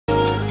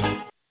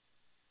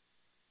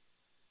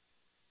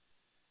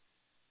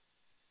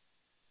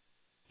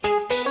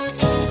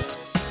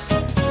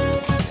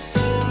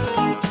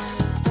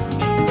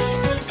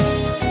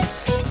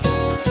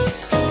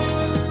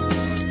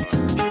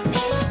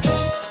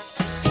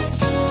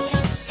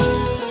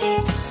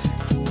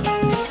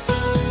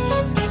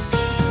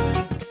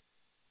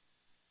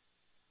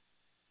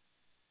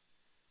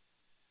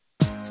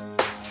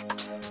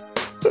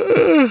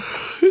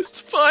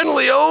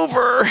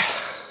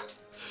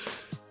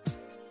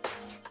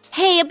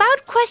Hey,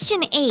 about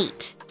question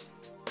 8.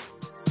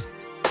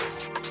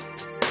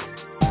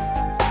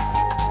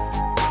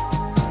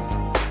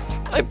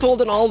 I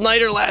pulled an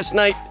all-nighter last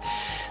night,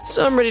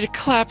 so I'm ready to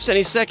collapse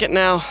any second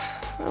now.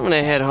 I'm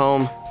gonna head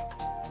home.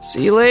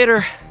 See you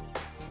later.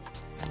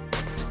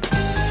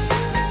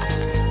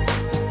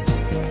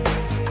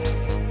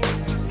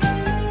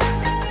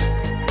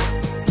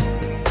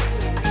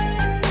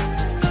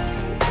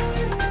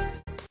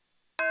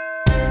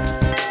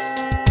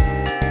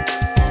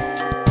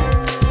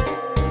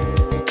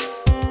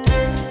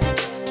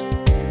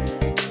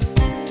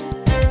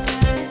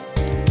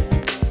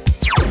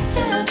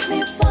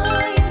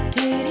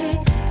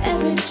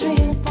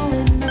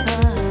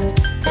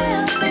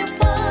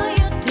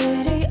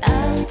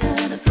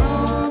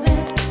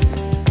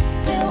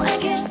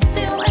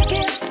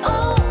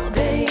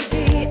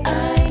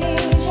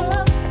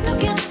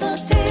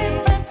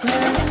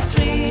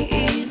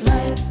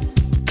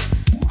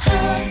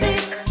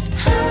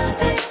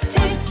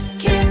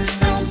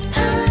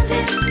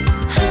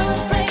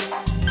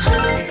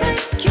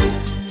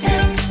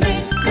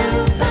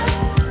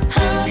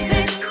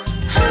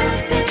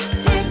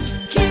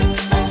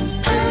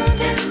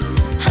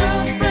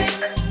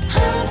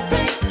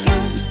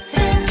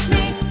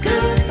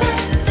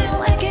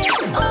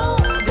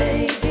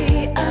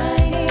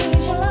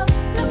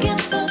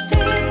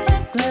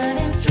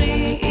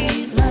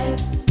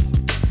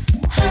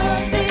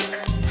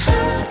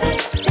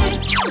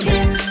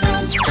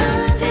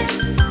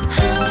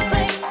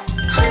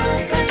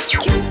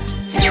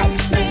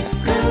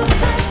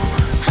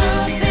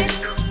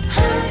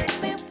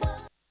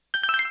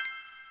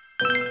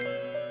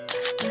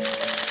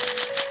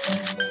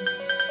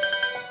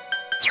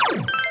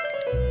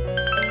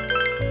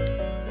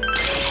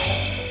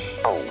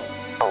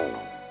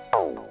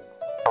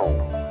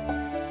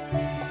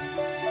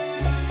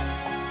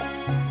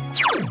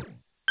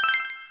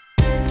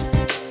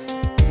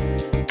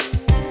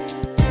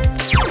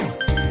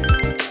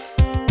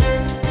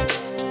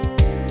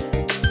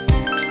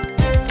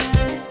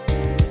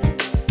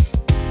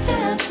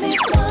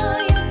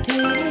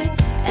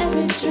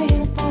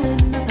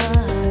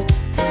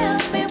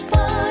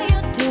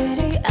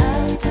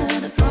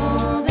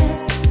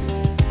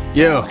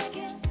 Yo.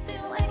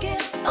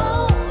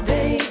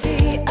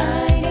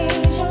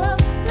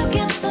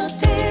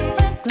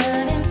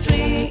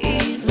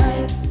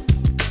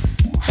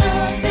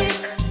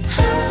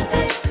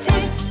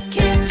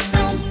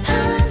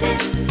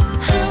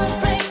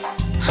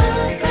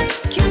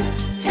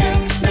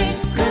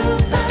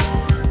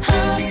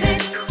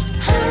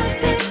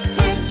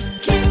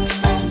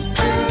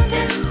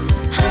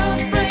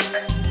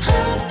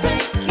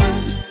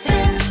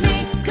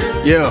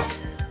 Yo.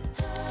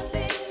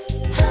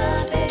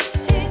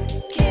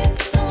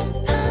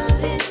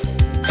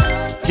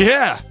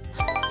 Yeah.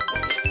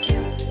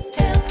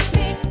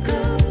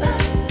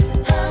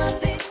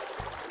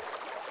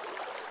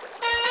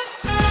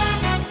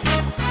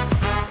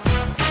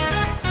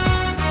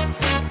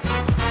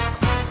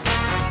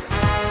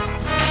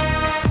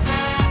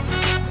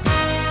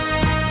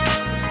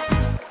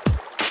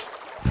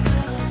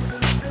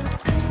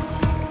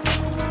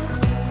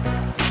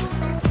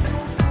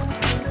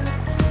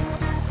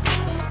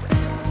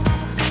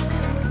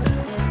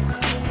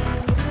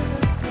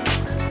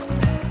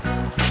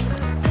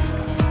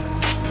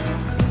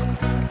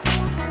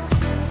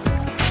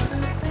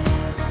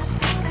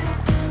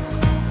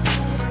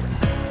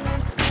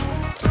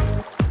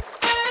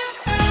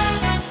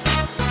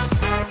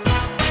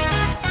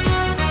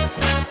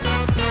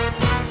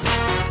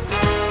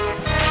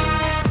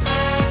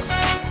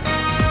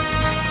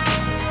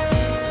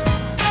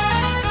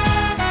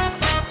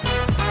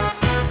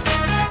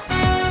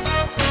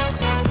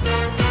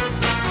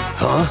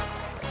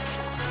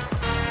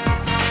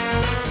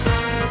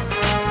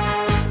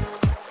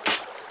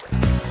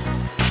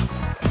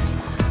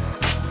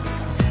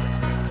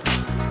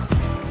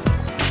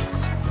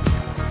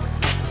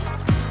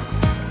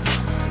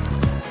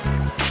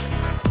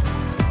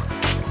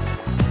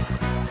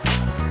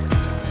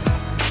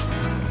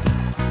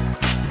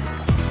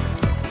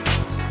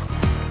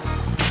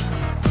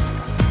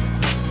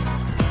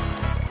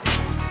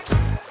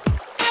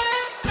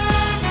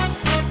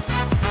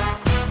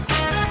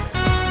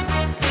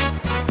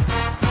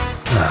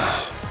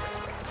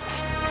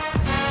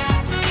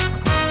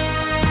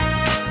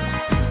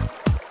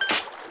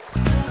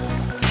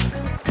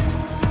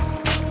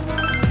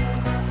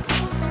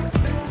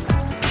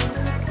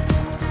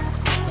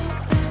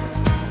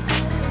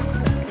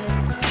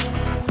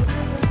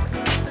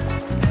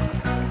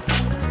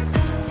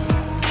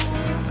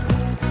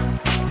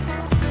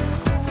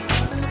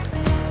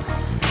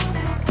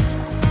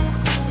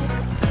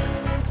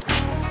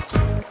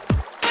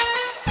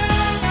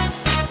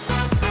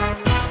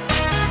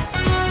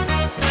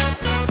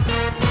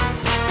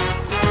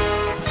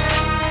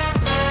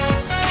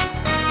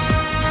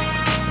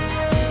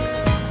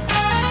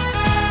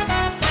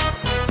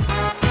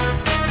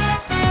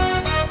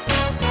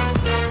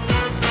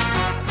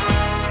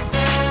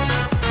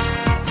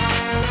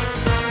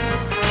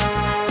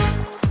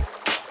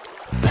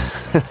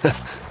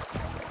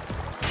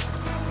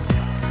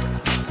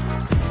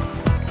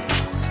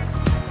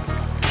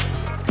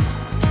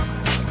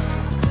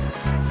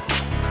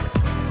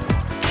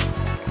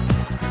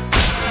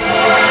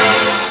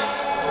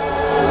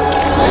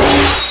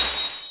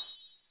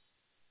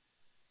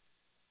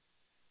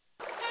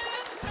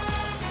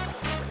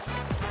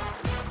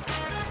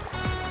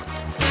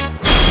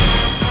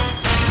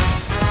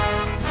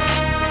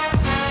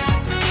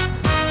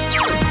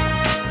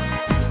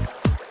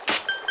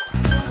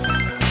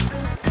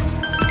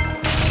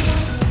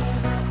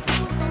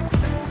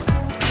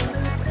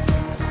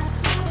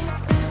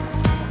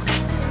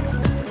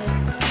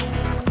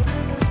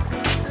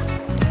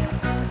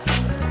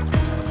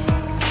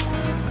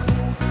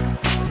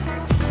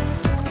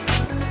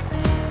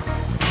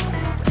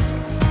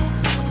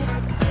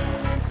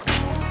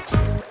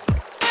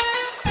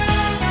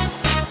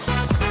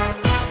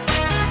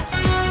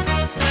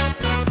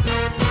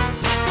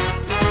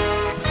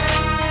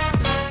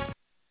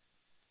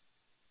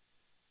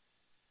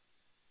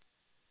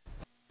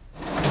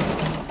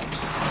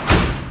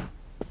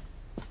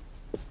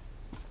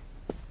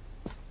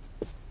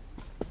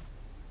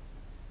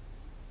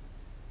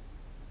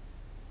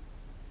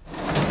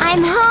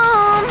 I'm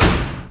home!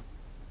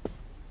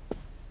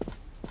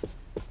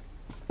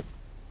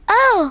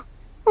 Oh,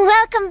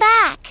 welcome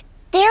back.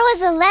 There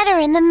was a letter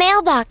in the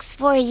mailbox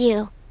for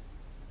you.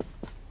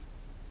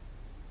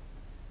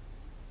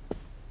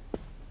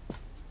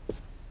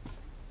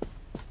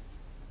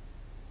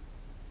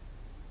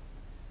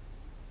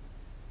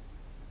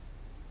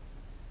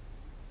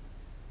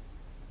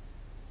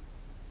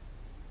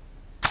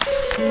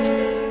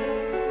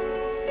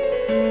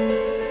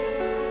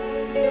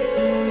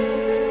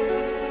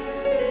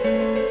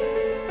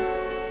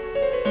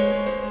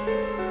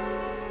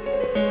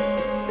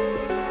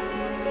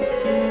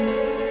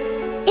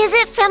 Is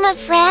it from a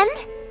friend?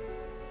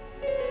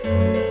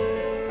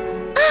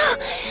 Oh,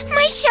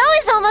 my show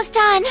is almost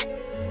done!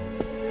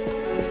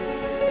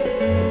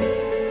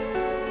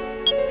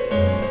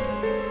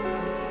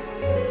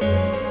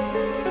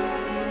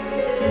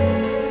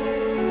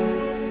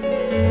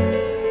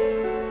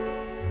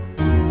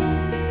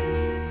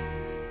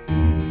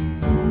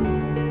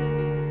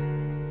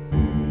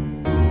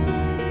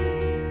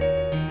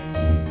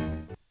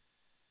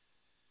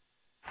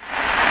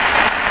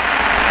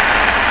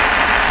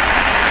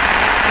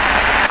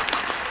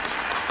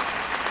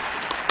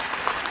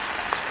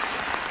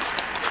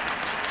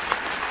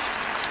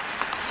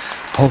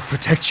 I'll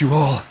protect you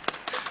all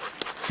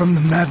from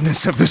the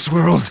madness of this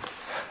world.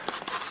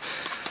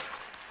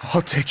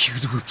 I'll take you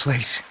to a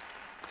place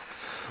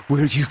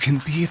where you can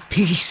be at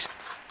peace.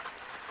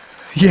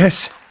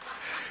 Yes,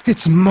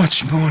 it's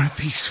much more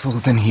peaceful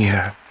than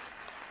here.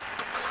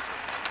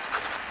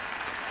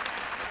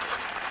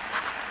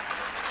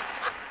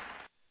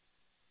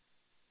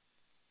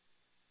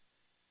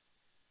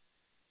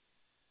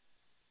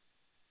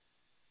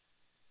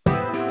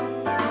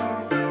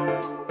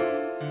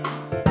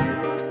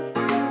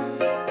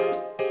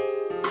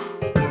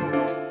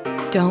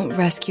 Don't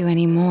rescue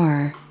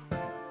anymore.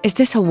 Is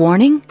this a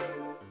warning?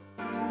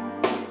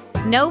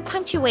 No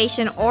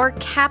punctuation or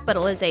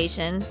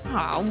capitalization.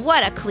 Aw,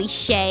 what a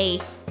cliche.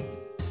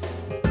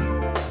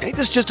 Ain't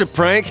this just a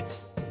prank?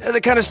 The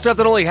kind of stuff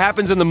that only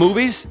happens in the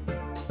movies?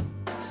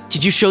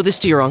 Did you show this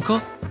to your uncle?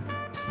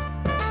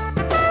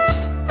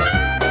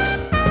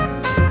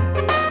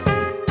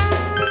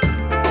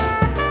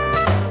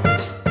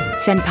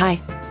 Senpai,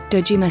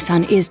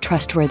 Dojima-san is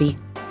trustworthy.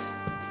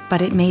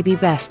 But it may be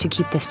best to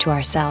keep this to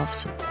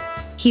ourselves.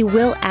 He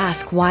will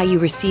ask why you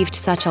received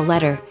such a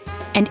letter,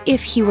 and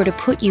if he were to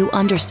put you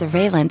under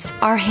surveillance,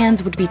 our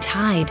hands would be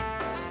tied.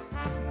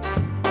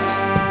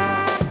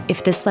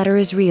 If this letter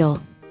is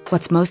real,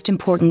 what's most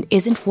important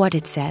isn't what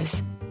it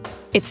says.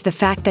 It's the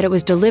fact that it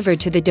was delivered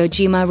to the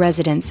Dojima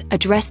residence,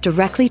 addressed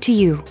directly to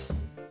you.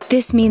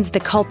 This means the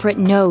culprit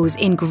knows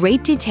in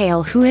great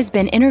detail who has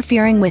been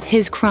interfering with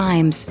his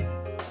crimes.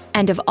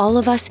 And of all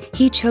of us,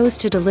 he chose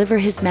to deliver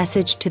his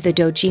message to the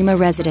Dojima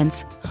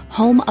residence,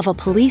 home of a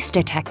police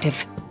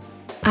detective.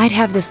 I'd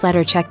have this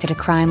letter checked at a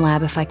crime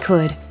lab if I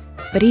could,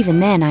 but even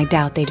then I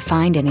doubt they'd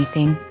find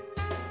anything.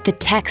 The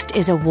text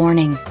is a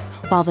warning,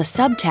 while the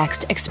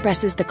subtext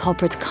expresses the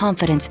culprit's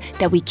confidence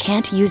that we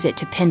can't use it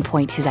to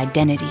pinpoint his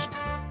identity.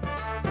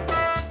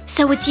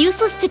 So it's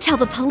useless to tell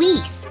the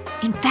police.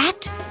 In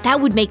fact, that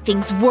would make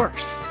things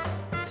worse.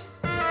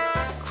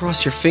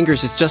 Cross your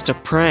fingers, it's just a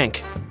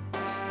prank.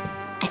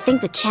 I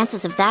think the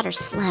chances of that are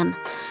slim.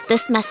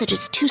 This message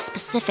is too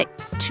specific,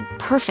 too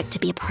perfect to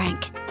be a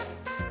prank.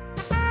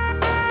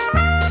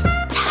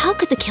 But how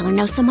could the killer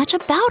know so much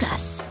about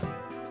us?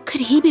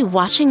 Could he be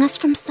watching us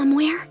from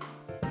somewhere?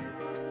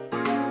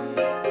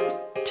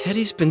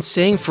 Teddy's been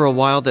saying for a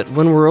while that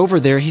when we're over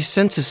there, he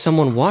senses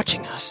someone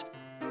watching us.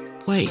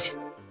 Wait.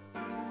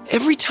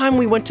 Every time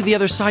we went to the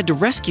other side to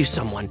rescue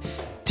someone,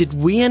 did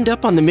we end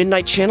up on the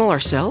Midnight Channel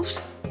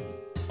ourselves?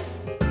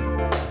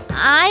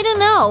 I don't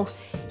know.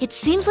 It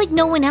seems like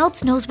no one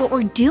else knows what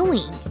we're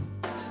doing.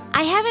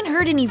 I haven't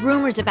heard any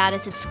rumors about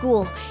us at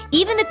school.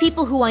 Even the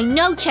people who I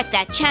know check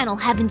that channel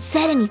haven't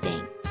said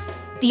anything.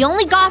 The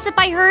only gossip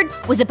I heard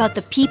was about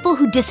the people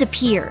who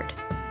disappeared.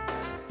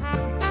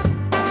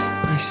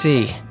 I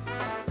see.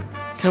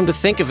 Come to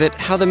think of it,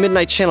 how the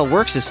Midnight Channel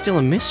works is still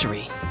a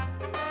mystery.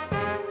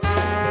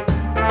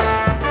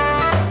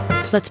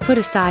 Let's put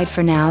aside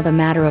for now the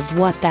matter of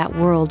what that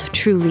world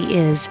truly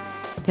is.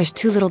 There's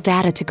too little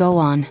data to go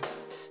on.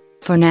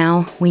 For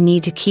now, we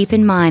need to keep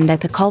in mind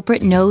that the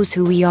culprit knows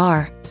who we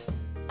are.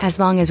 As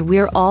long as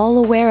we're all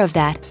aware of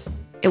that,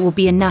 it will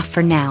be enough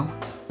for now.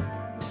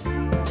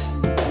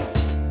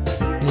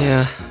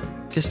 Yeah,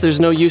 guess there's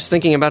no use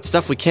thinking about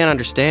stuff we can't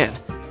understand.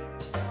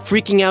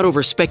 Freaking out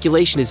over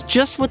speculation is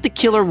just what the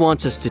killer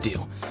wants us to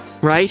do,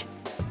 right?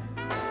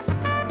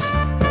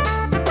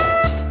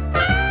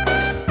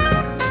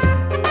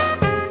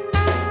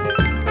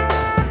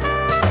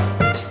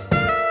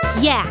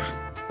 Yeah.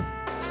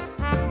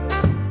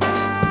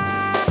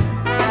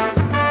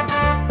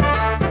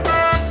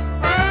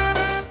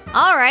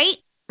 All right.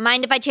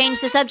 Mind if I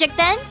change the subject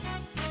then?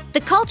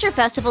 The Culture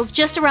Festival's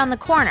just around the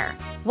corner.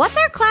 What's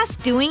our class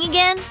doing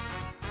again?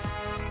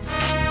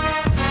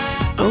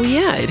 Oh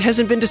yeah, it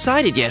hasn't been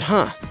decided yet,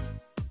 huh?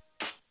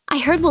 I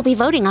heard we'll be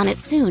voting on it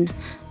soon.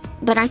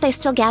 But aren't they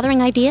still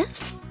gathering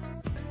ideas?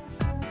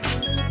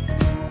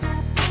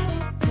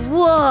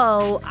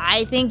 Whoa,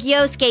 I think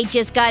Yosuke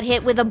just got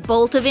hit with a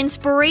bolt of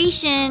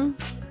inspiration.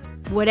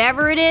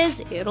 Whatever it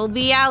is, it'll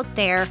be out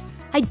there.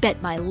 I'd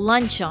bet my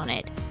lunch on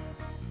it.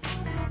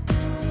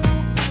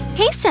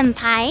 Hey,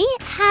 Senpai,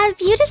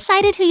 have you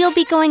decided who you'll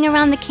be going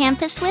around the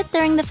campus with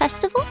during the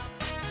festival?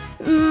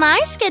 My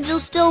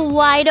schedule's still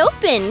wide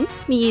open,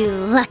 you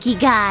lucky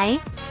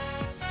guy.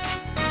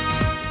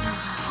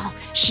 Oh,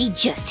 she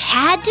just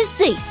had to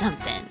say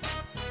something.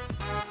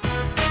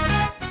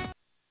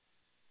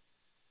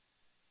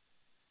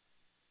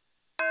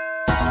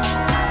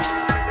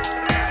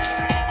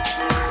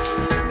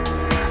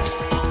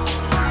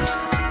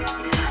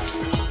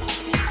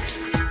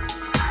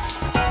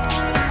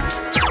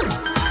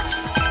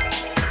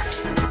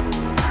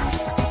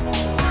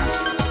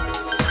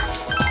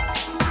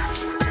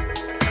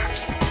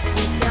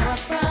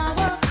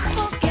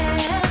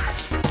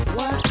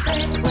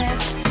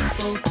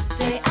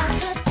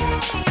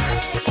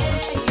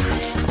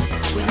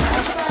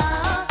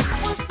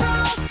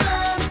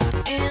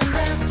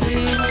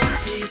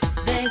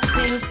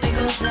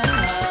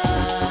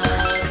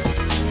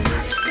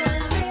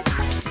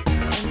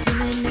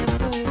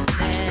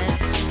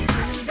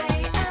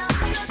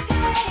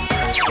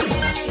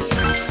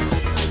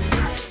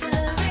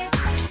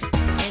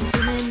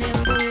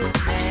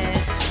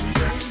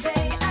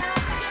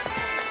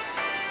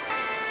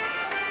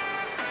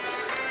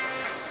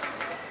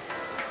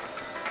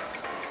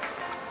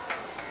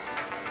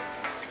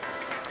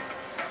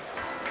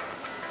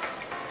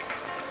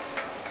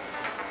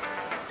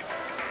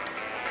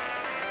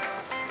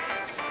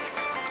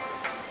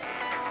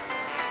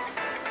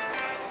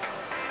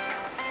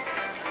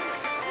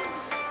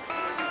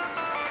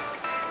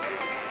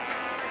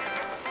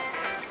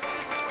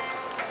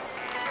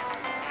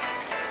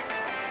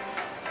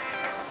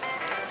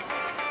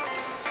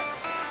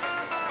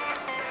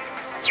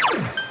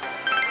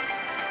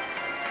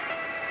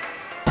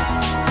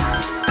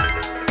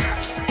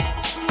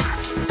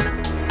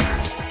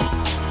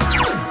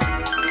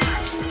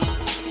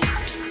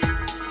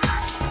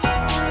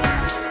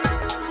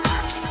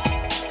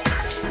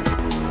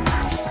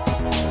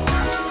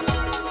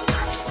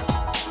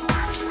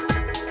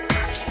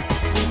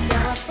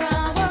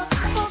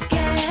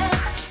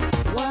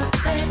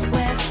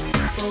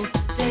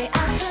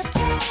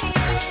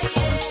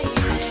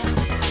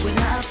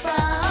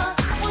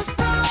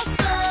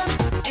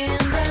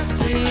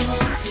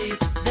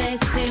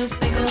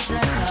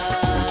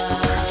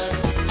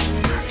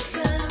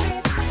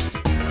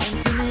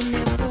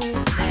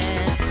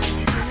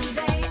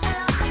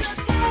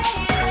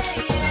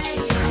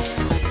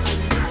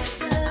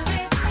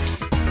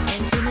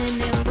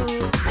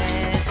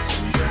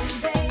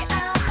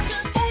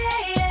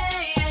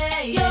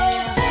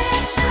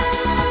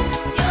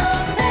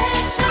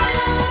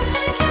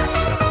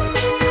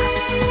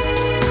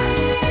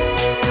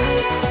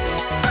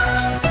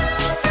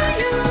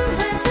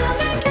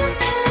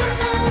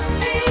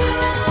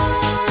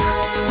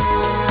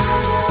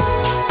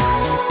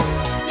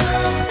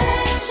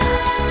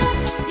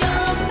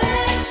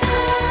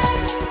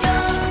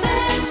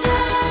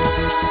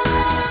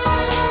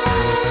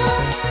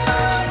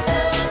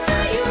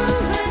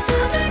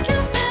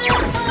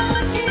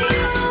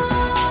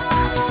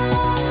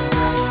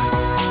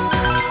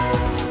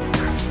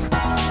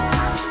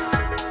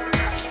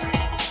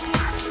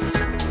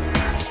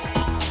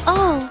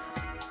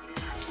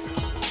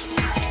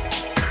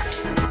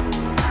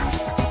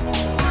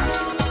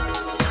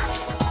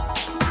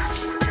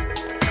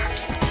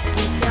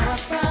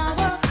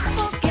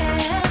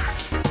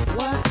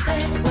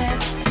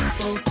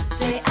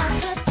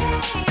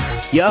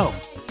 Yo!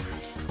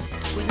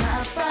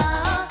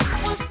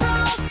 Was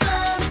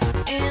frozen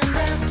in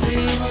the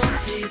stream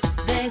of tears.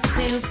 They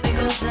still think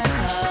of that.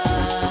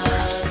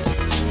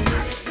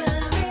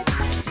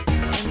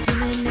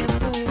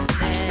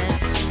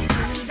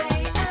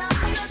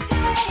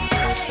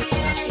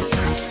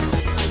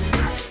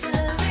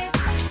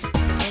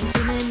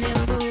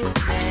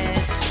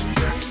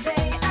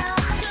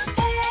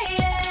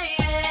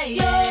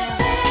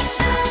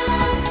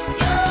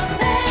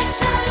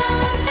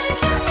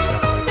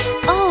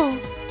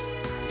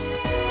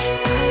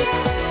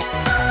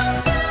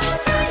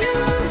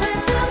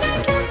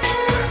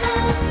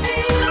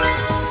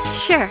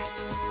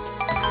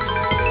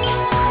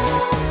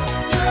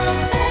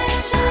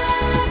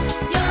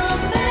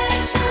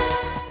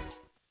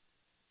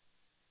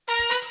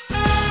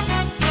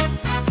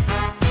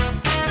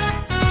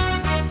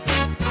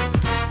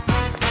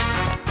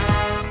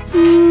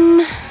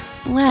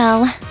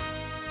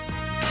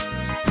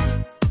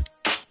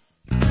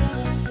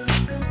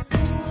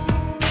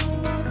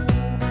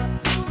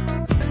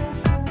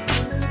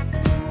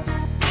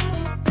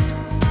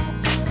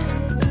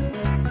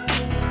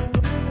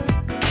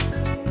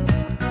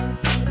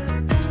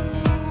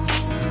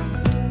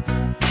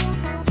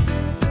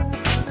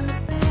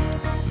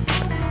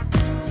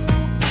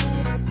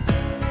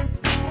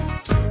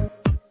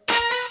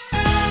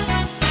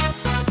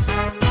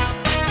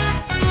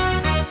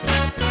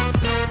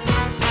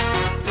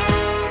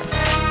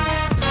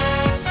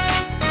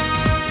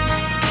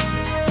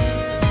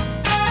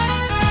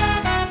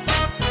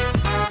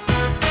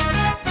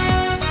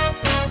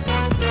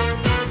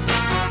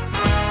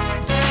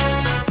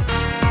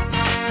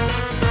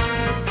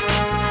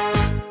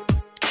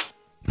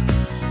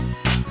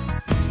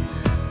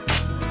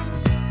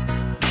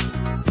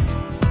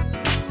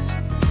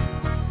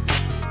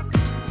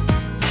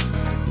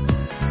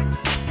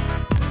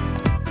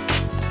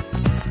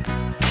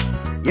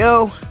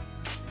 go.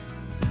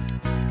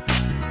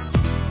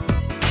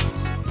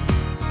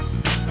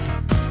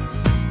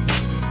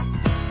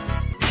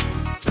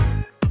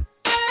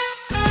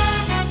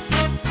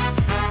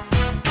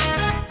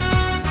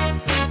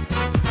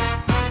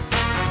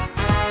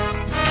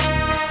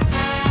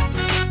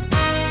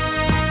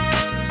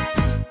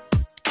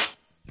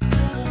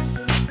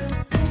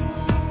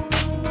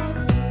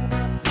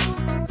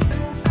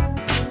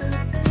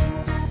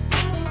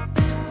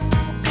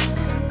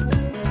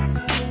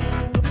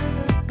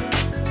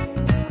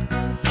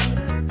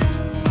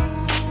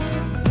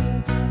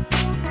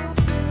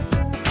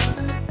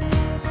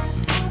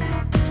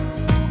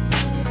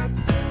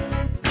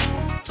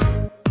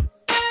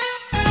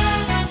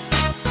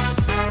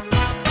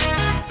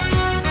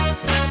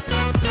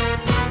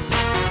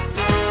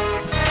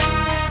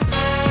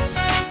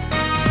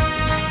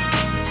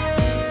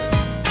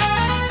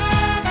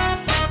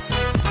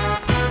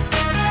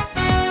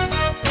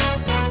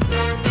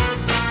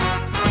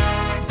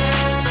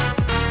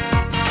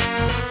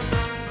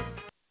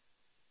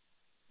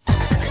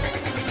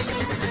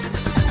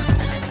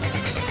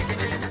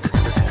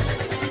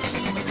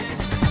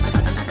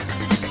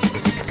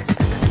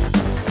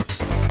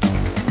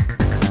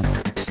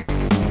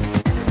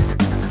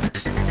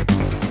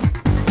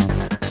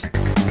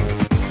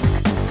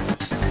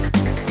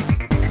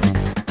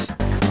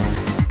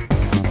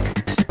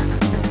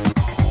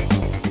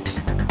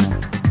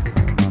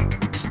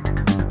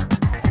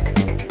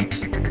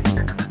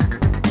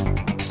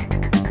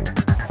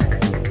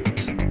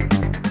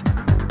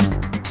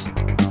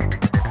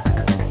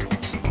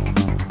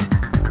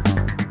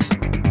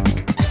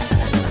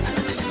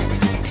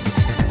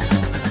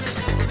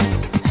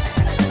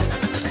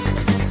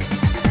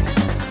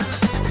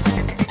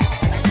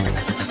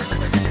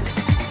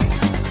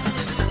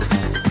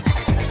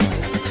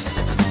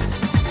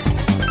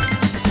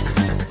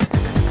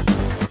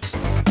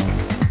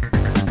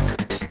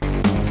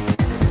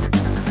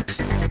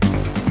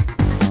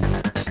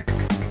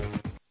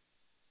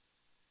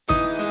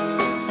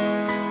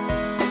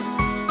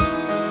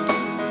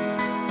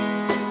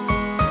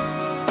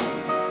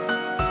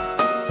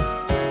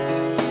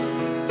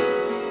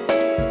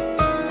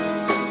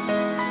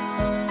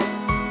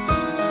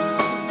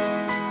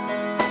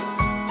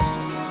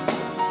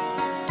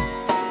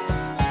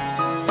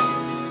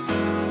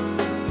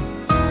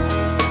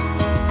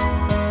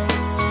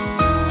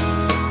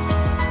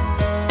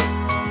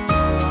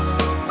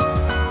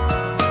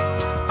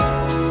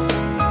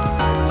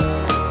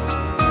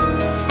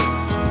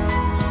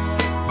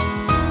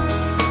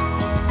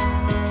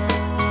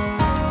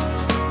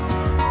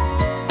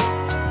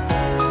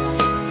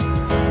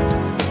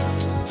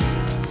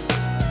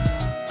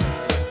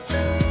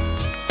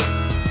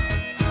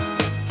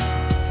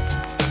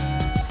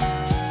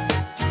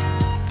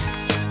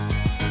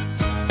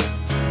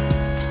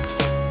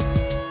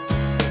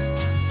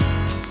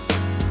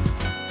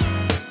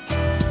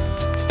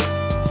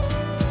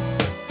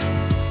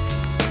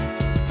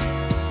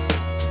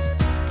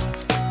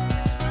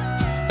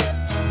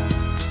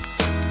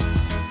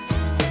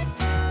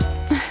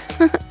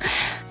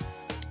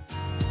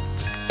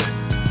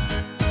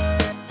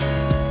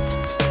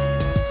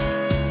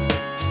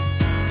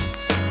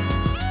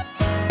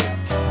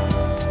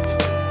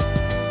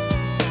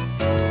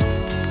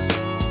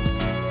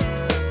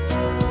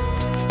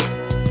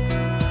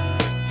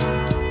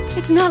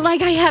 It's not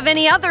like I have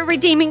any other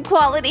redeeming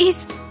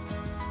qualities.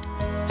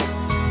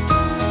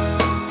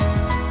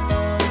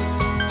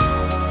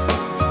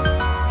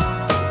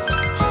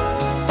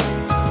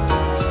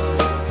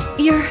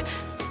 You're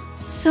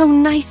so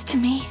nice to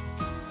me.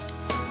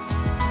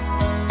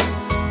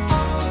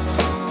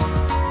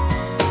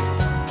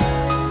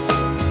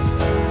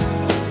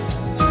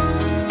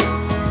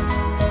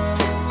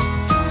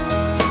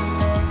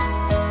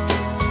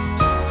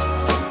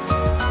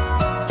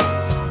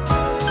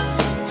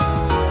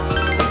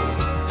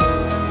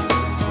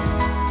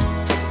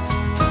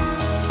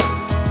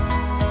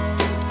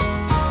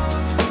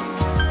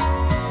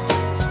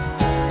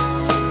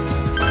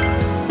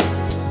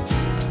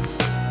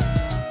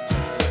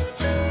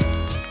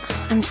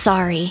 I'm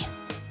sorry.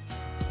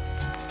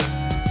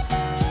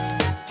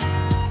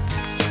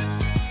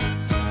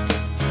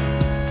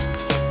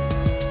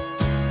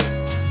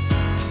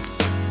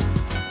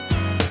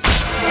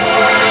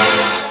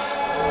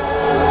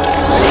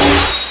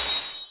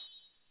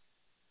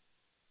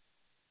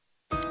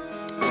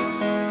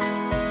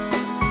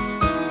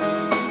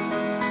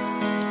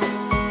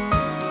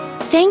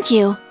 Thank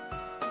you.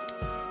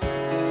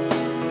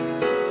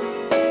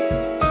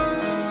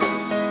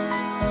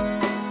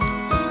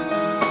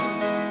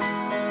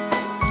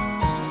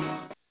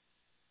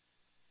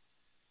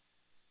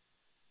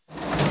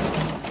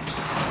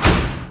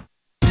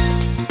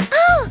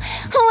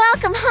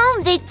 Welcome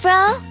home, big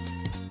bro.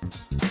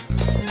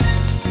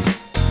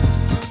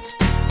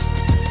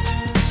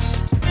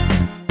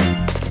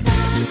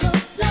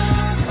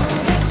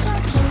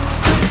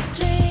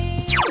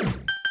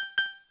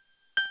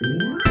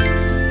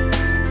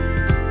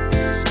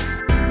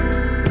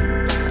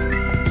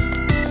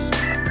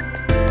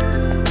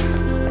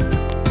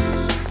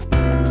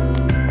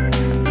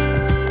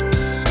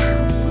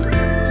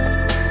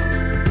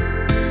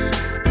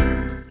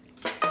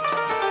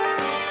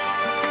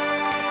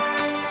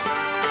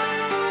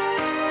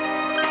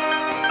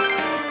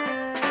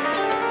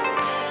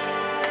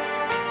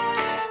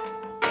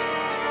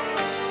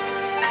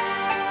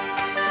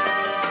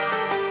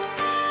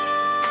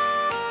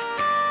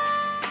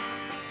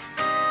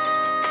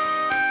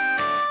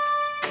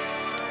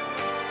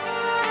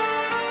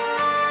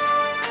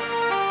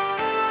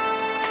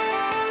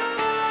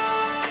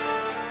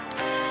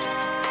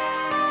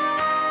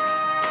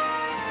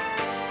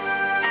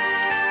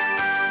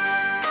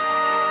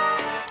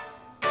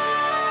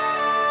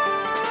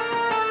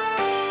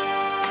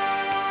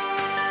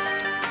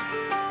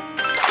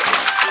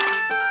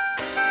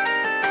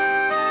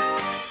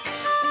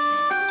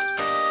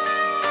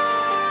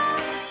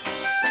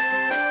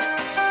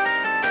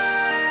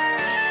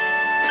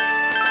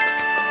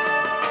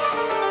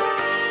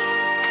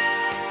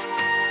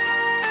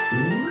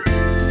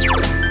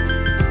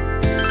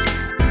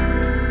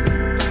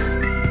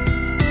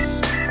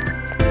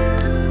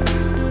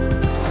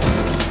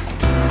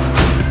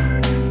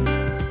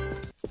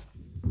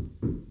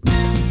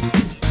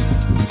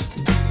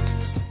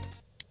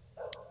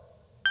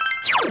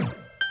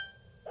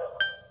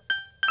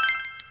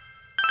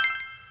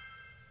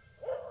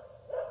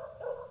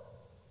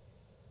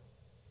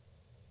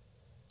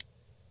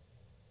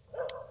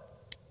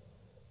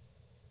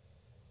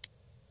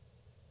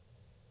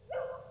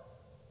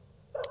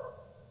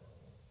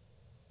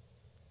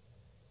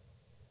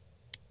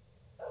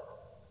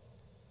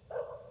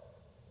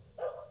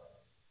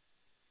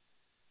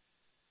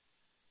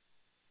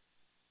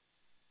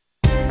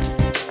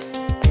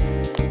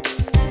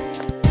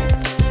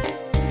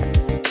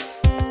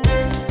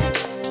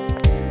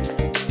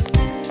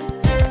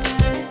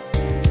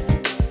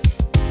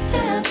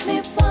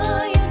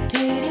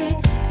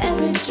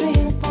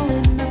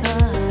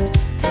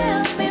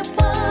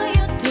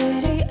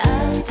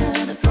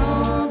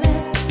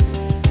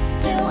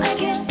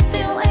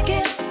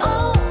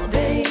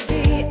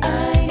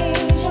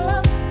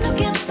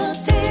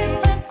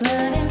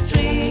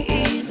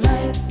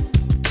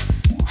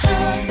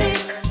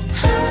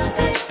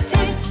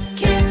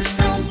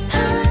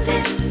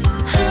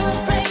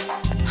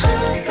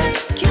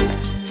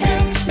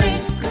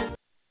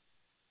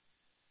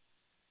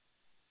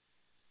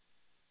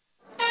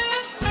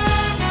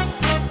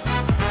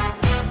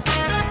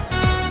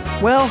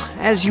 Well,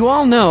 as you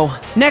all know,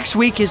 next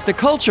week is the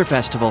Culture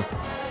Festival.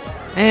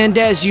 And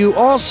as you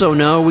also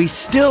know, we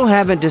still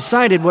haven't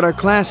decided what our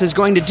class is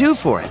going to do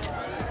for it.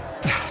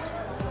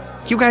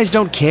 You guys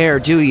don't care,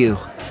 do you?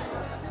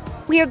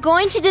 We are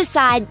going to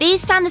decide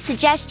based on the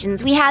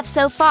suggestions we have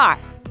so far.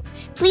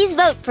 Please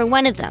vote for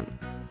one of them.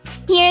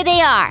 Here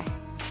they are: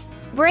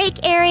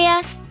 break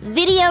area,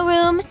 video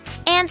room,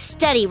 and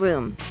study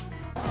room.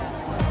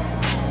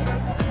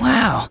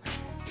 Wow.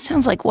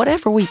 Sounds like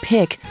whatever we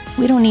pick,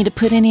 we don't need to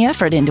put any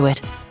effort into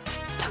it.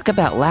 Talk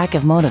about lack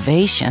of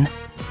motivation.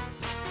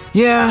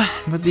 Yeah,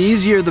 but the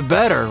easier the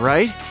better,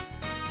 right?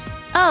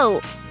 Oh,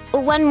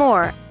 one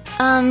more.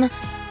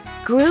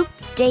 Group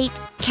date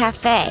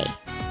cafe.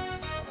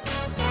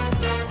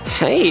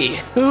 Hey,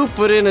 who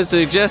put in a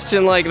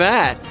suggestion like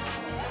that?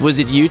 Was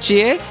it you,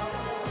 Chie?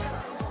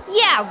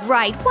 Yeah,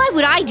 right. Why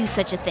would I do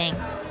such a thing?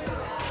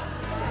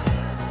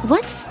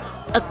 What's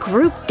a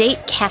group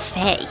date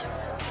cafe?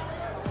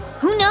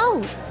 Who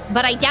knows?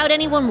 But I doubt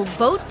anyone will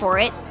vote for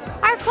it.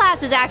 Our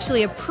class is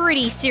actually a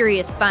pretty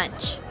serious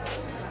bunch.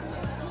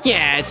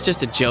 Yeah, it's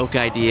just a joke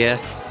idea.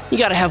 You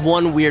gotta have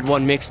one weird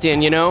one mixed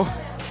in, you know?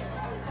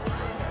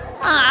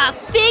 Ah,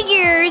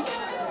 figures!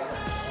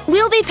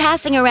 We'll be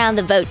passing around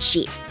the vote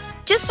sheet.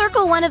 Just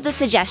circle one of the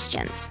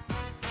suggestions.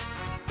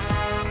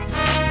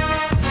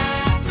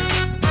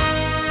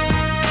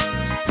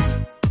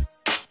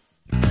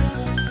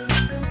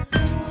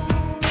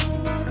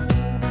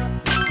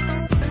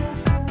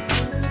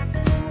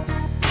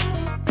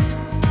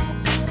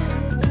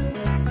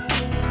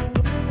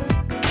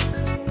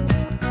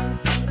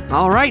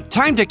 All right,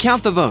 time to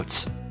count the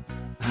votes.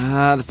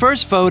 The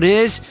first vote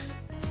is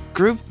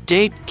Group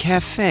Date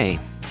Cafe.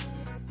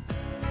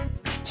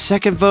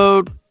 Second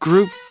vote,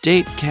 Group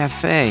Date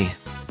Cafe.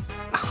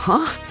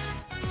 Huh?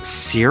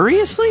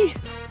 Seriously?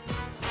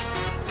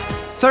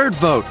 Third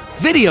vote,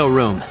 Video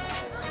Room.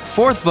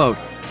 Fourth vote,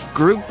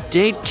 Group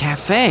Date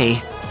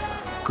Cafe.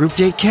 Group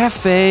Date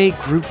Cafe,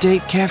 Group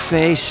Date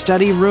Cafe,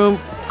 Study Room,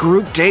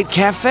 Group Date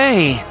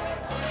Cafe.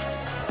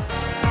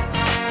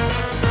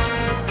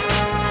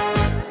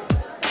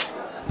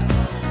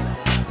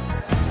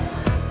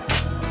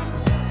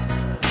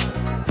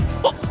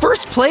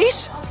 First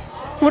place?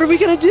 What are we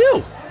gonna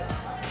do?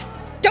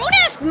 Don't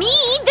ask me!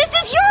 This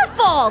is your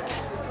fault!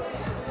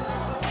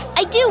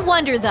 I do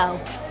wonder, though.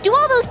 Do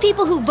all those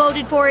people who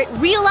voted for it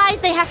realize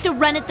they have to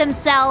run it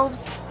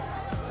themselves?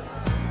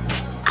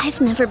 I've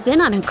never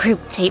been on a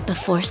group date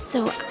before,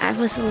 so I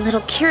was a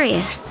little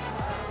curious.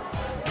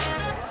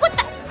 What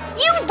the?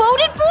 You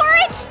voted for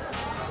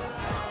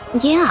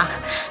it? Yeah,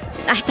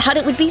 I thought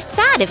it would be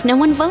sad if no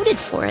one voted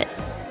for it.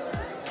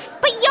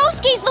 But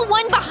Yosuke's the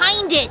one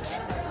behind it!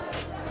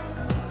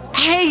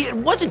 Hey, it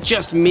wasn't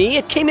just me.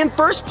 It came in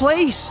first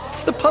place.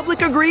 The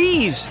public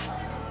agrees.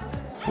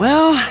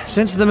 Well,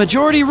 since the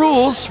majority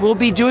rules, we'll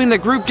be doing the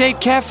Group Date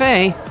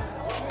Cafe.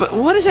 But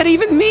what does that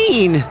even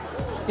mean?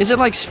 Is it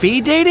like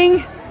speed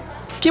dating?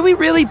 Can we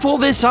really pull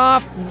this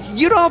off?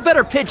 You'd all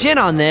better pitch in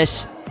on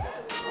this.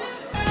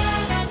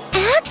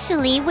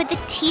 Actually, would the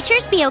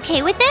teachers be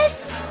okay with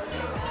this?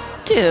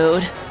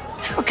 Dude,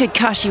 how could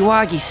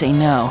Kashiwagi say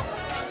no?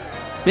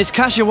 Miss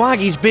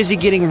Kashiwagi's busy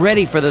getting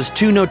ready for those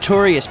two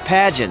notorious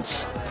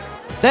pageants.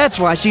 That's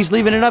why she's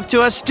leaving it up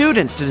to us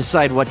students to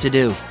decide what to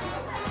do.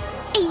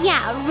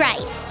 Yeah,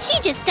 right. She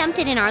just dumped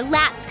it in our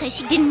laps because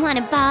she didn't want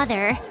to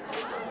bother.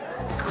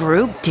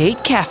 Group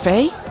date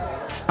cafe?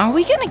 Are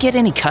we gonna get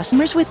any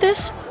customers with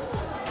this?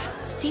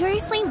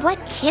 Seriously, what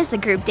is a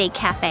group date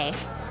cafe?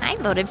 I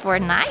voted for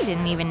it and I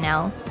didn't even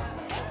know.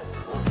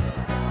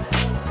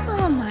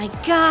 Oh my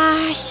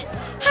gosh.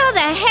 How the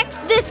heck's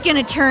this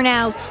gonna turn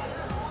out?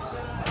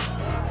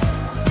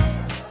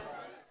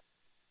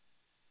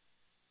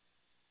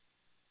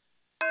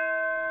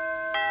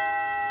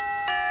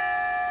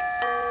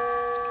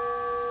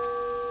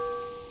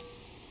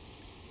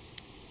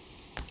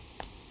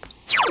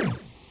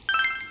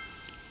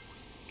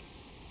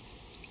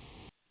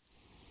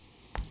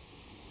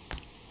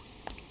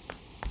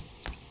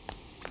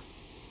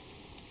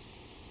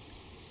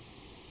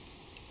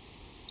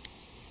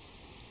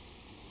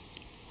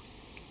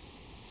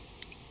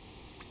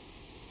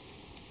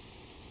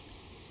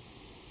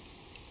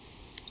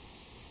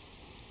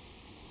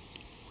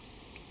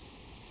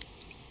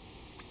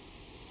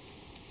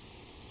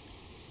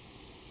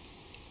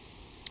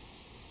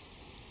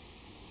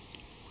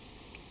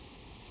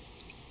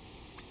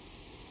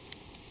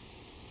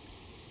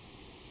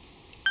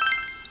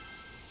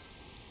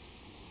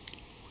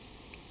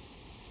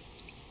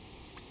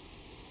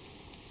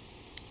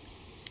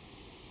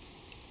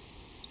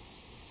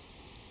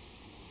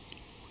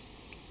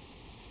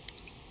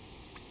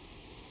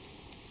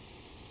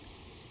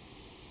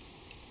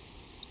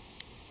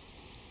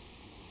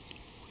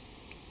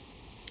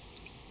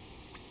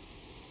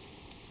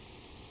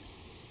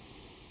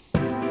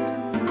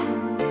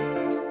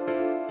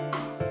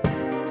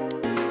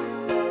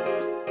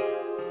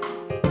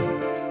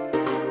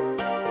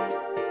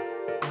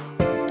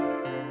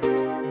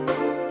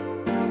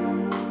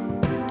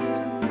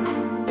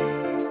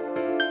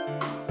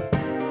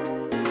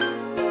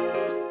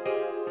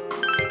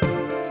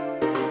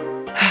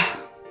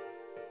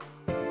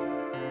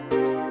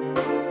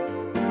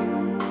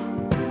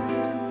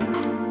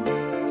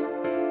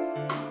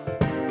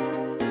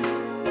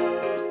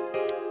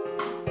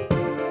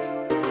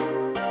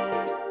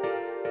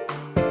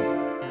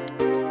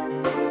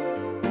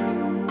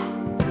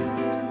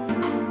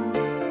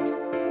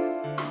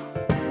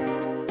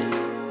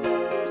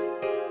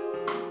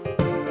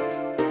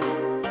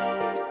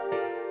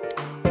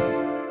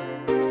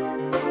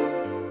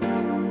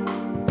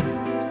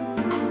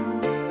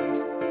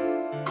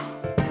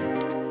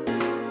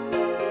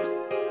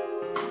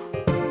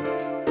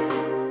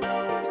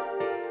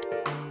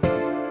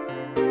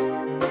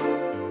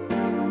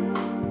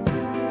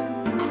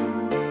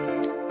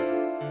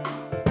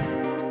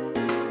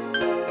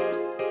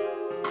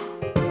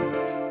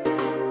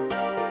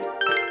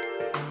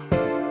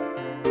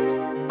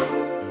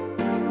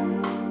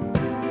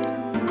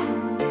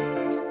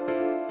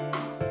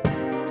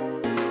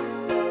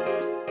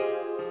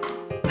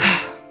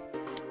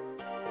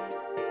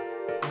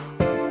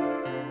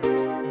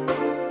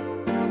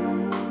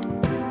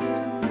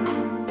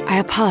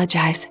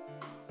 apologize.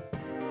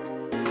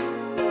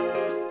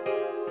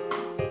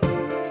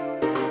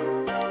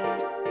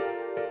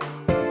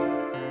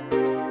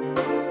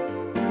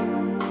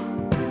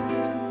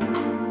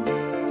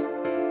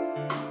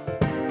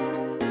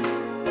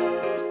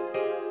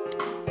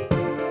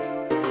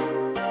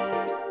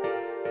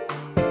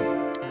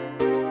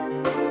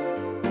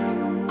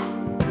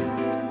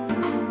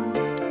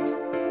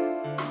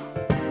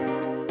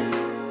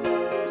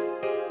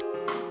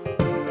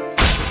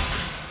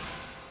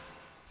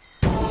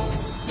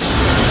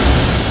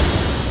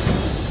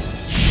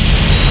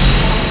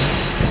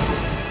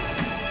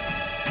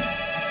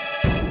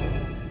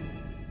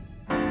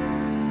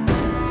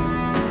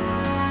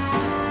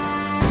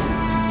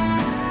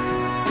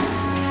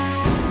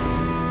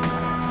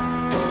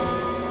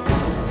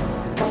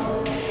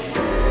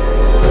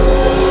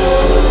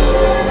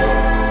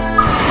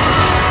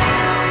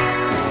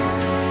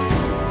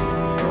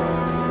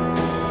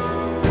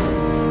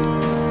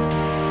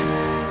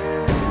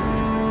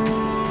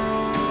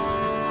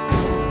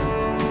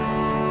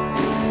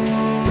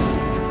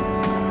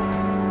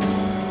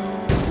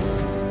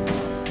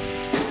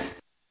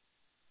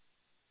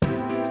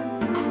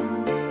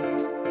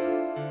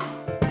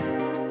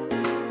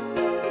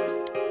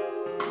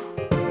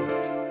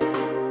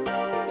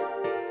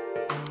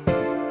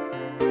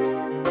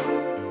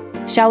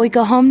 Shall we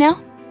go home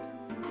now?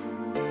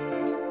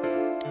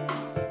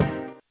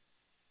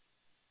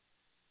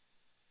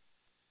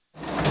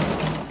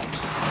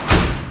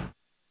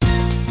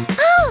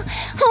 Oh,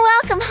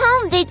 welcome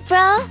home, big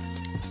bro.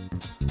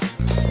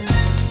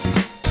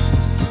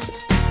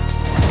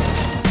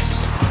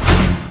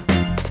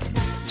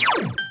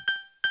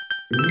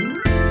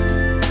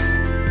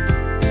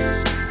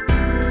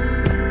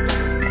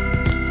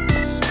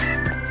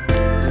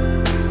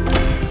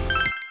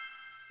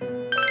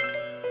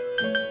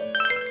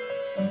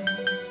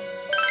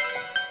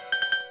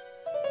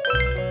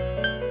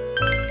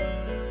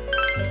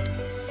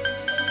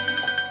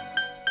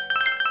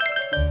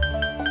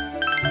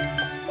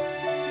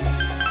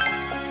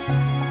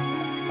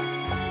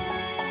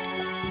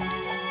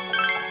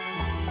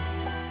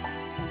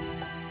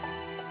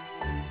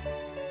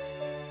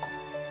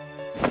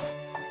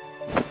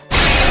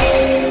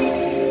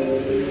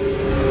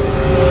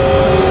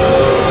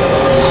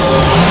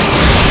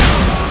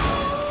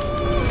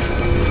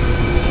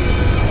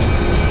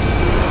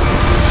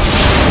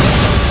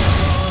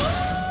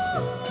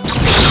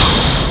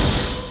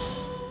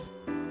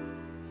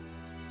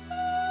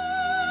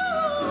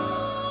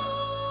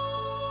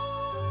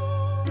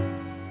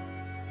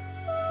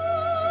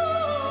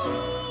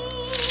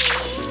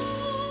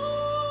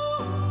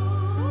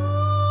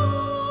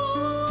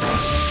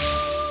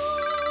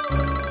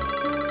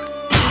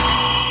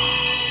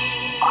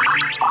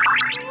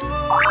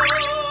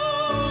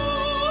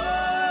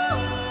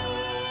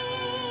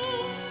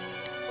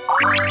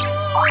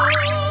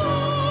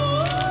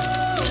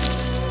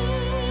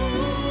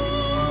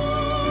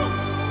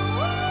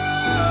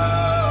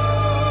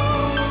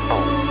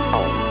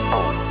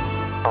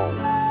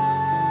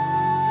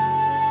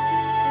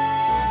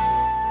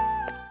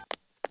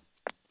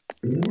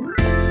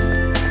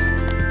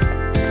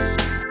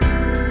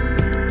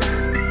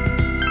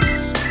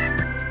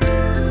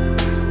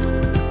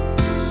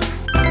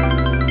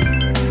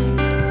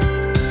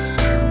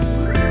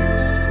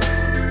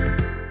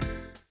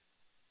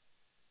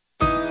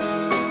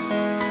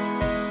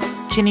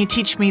 Can you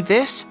teach me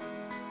this?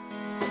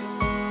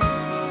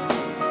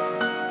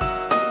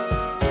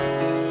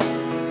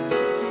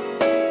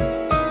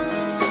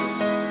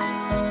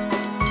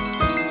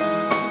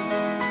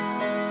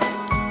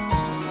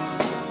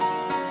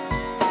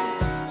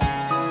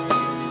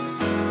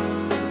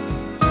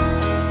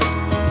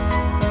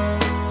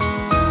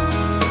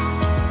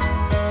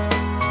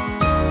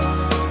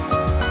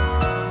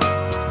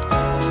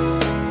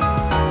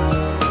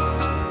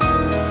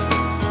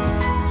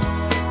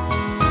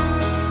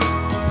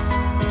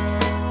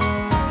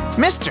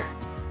 Mister!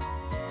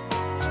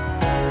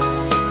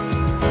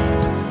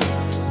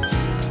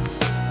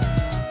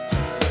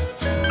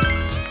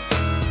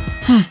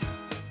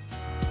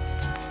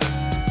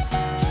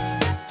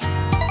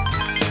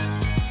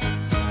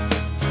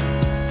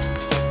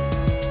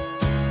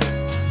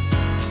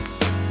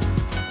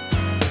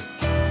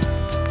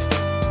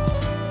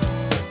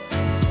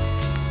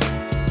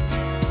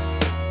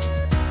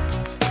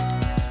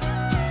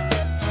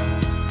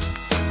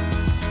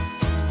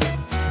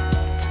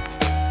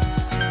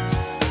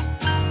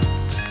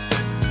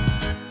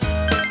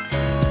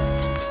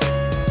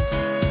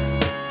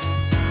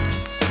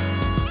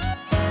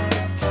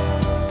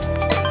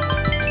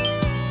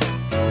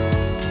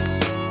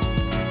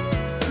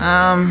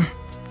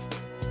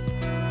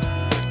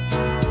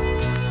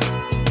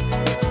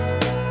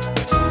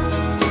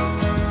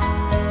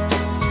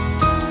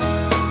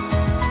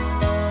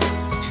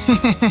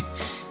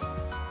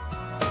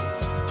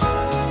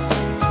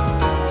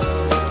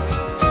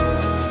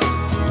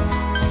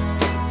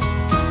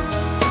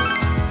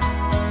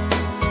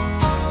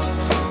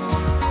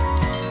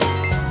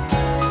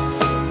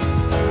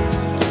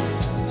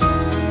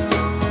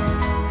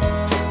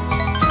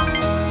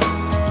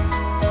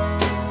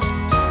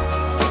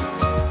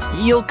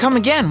 You'll come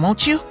again,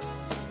 won't you?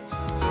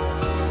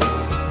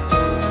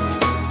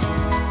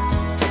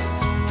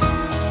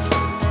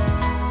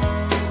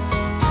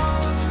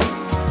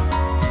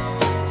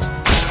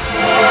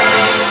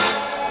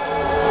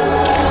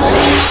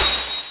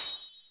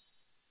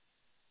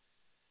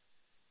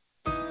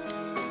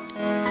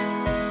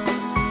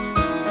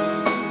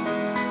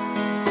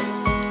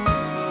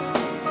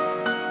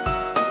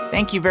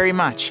 Thank you very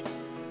much.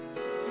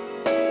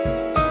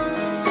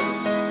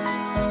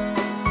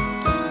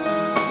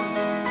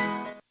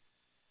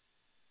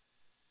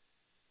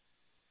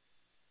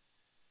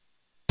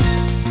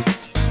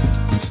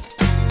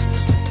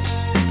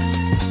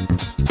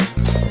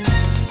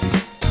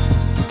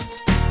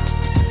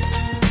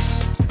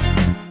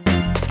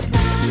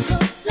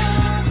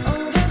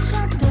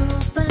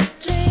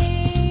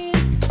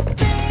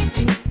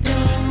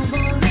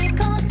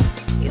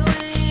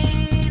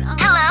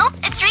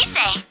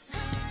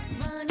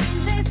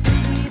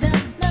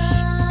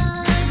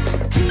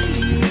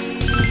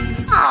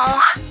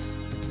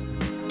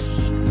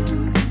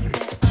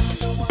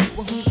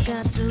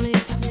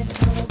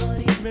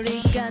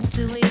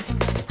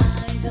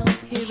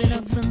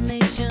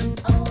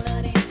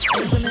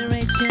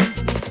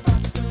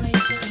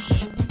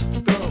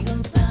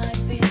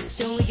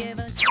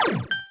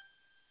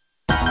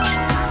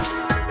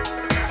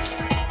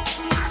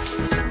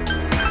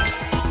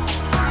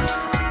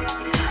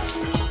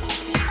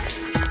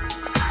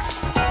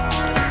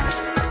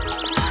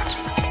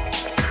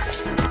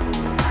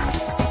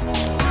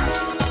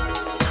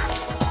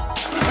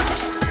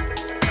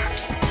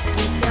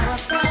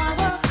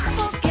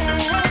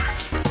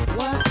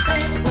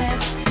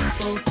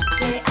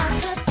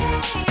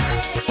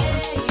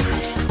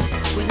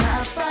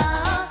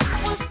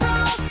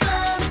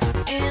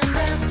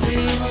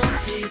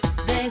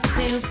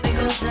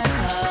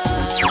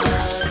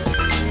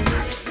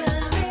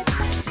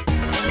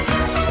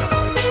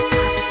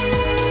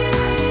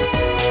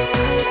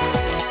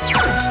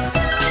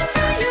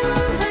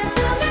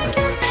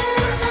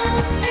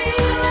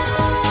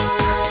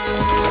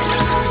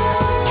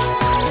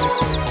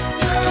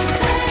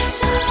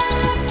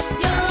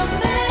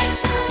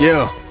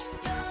 Yo.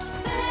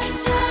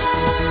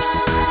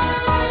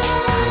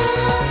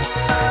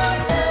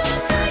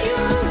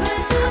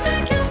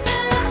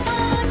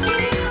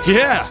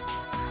 Yeah.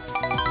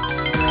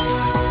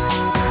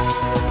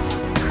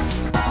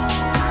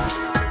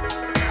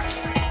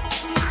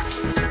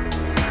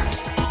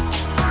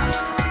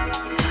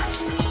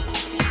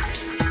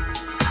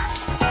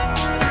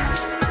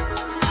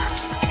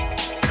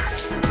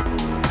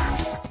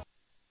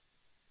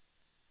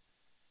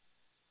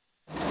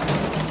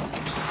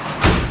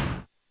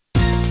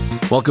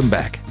 Welcome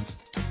back.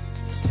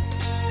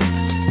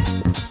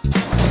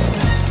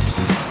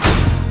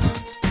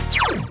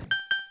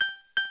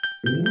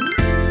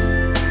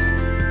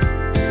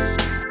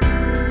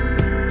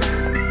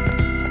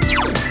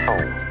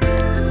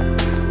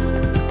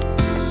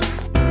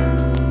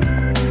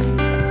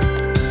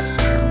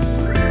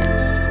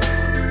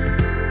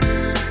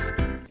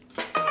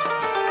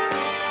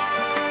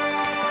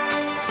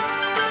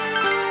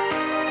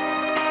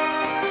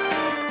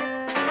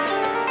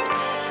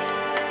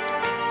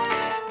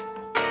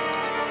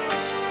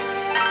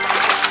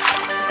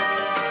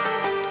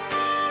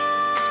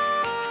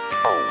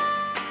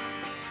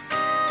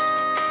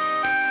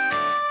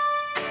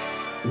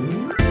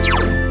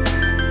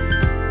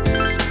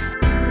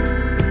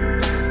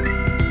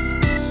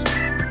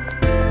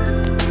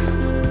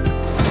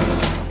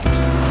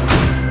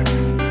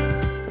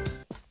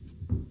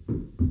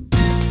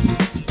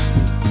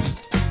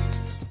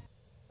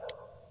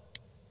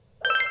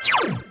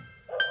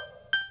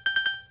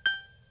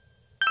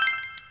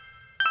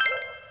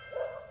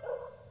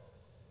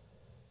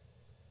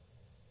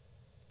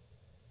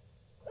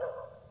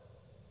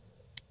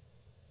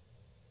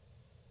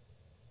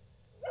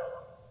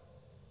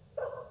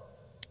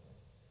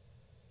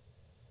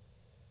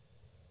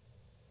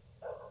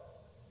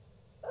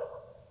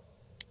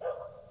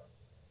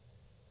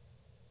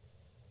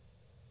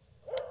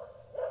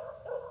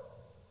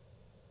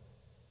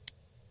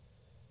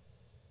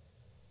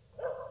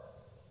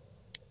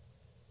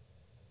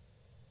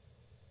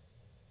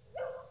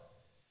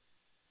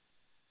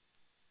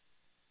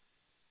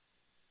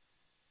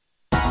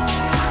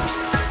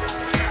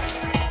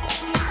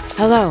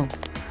 Hello.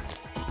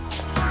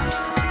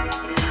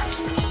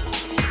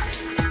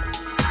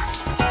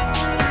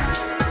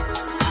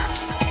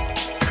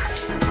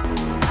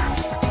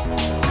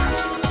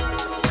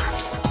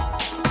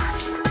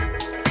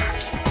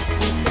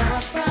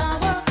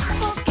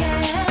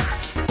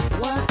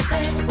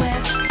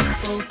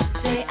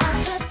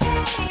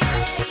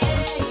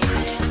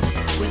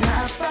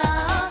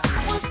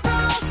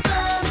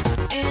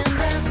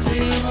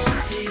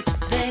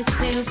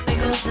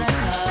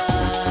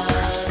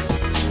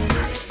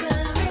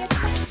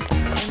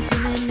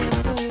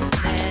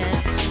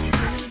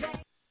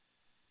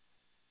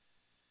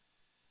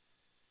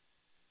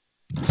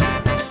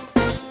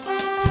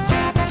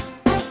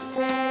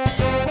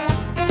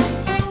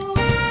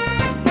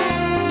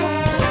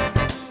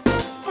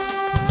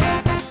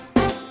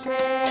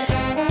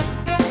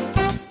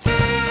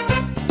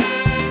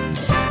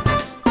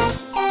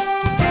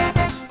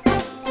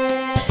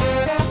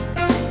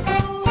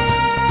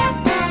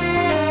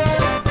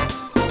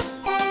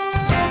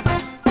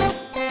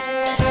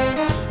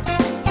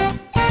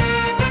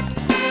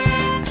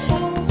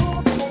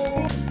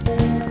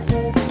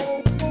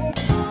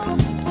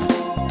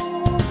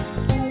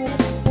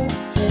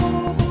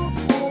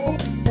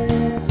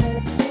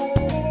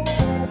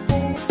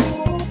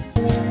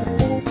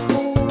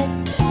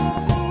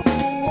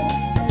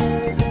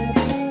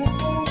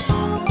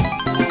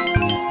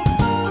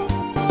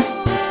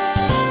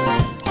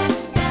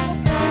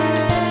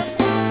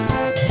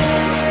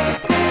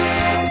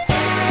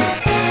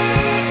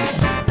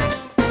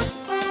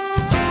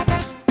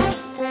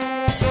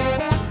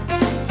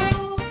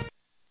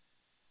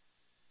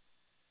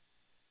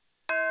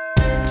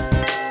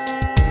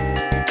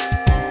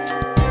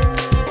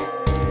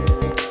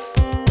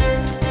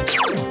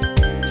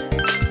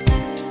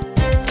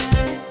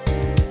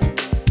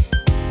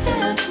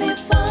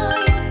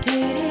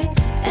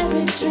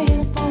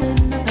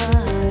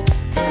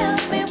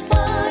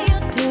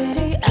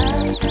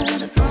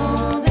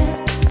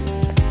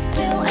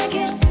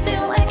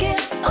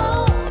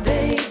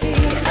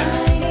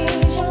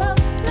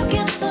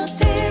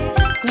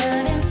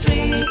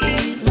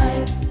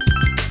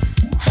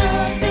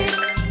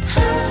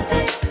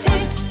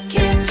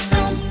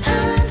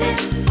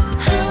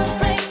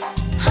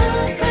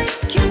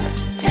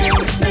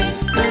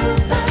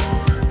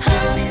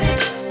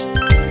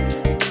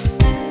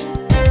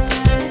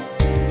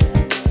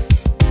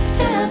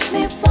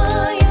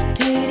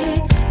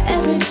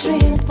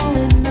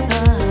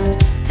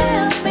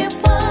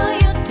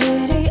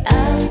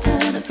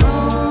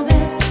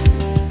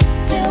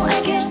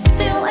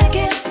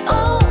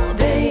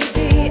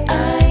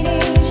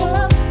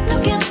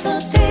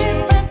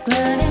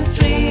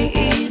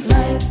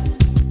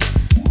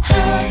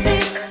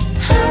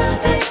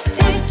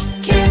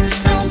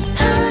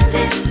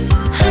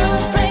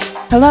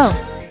 Hello.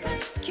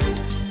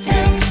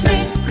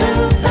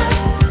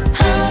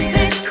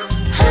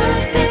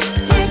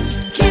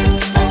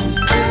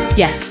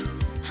 Yes.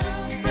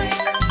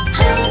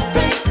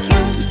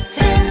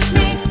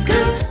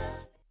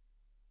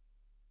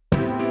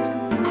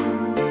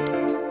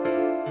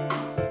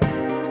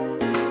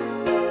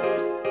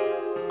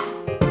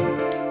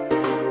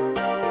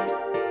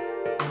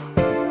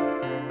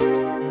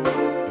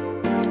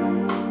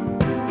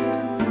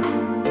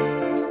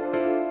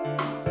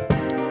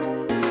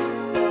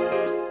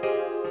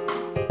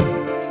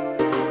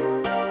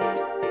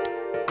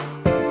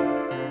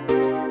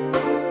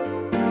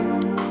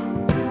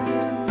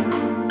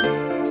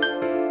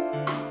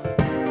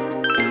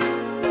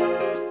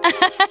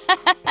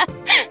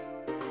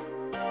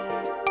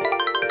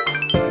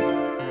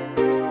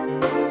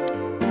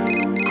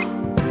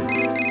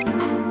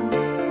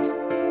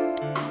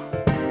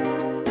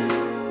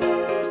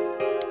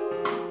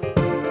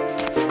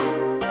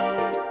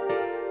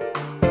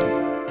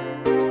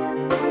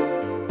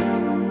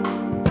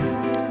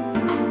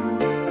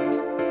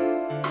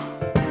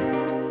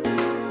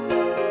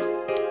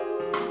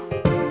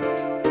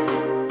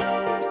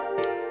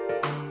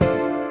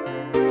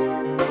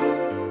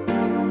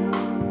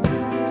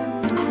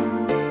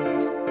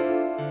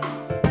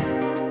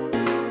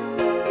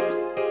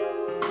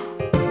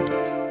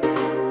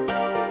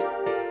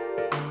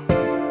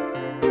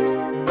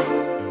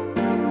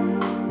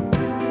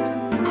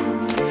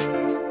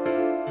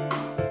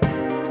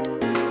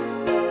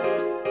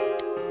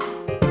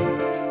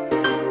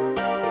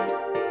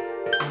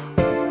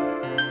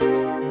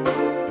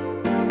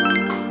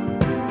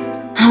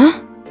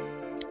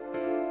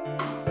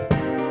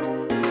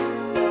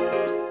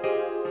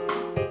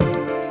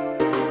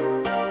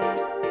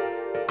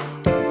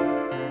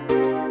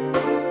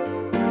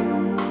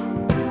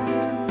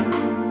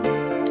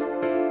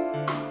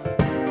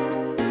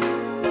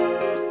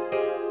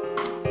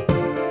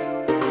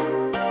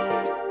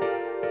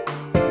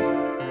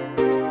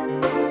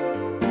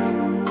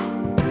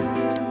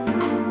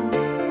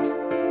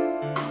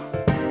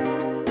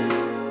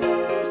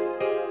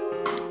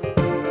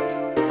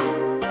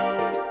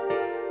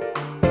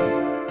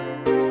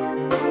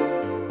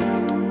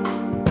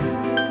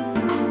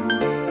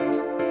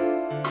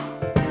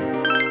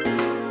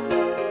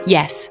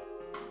 Yes.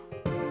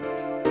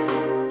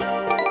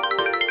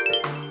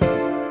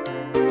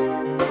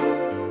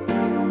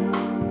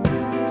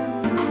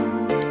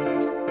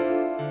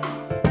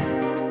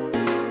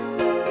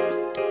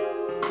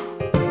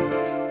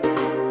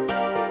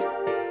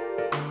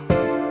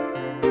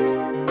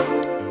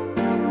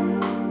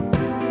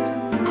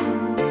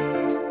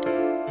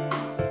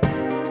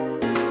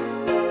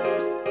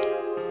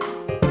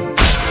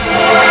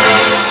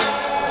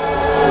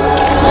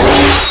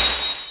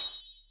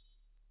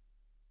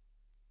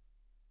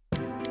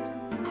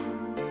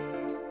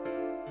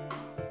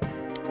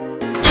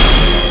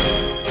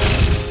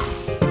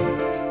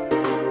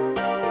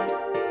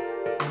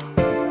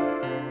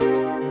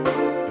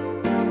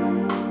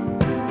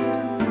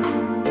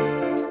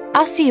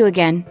 I'll see you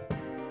again.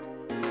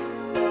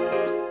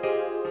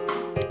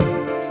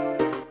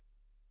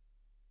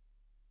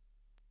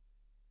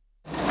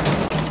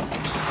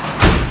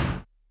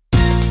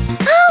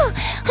 Oh,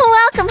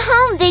 welcome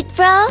home, big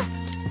bro.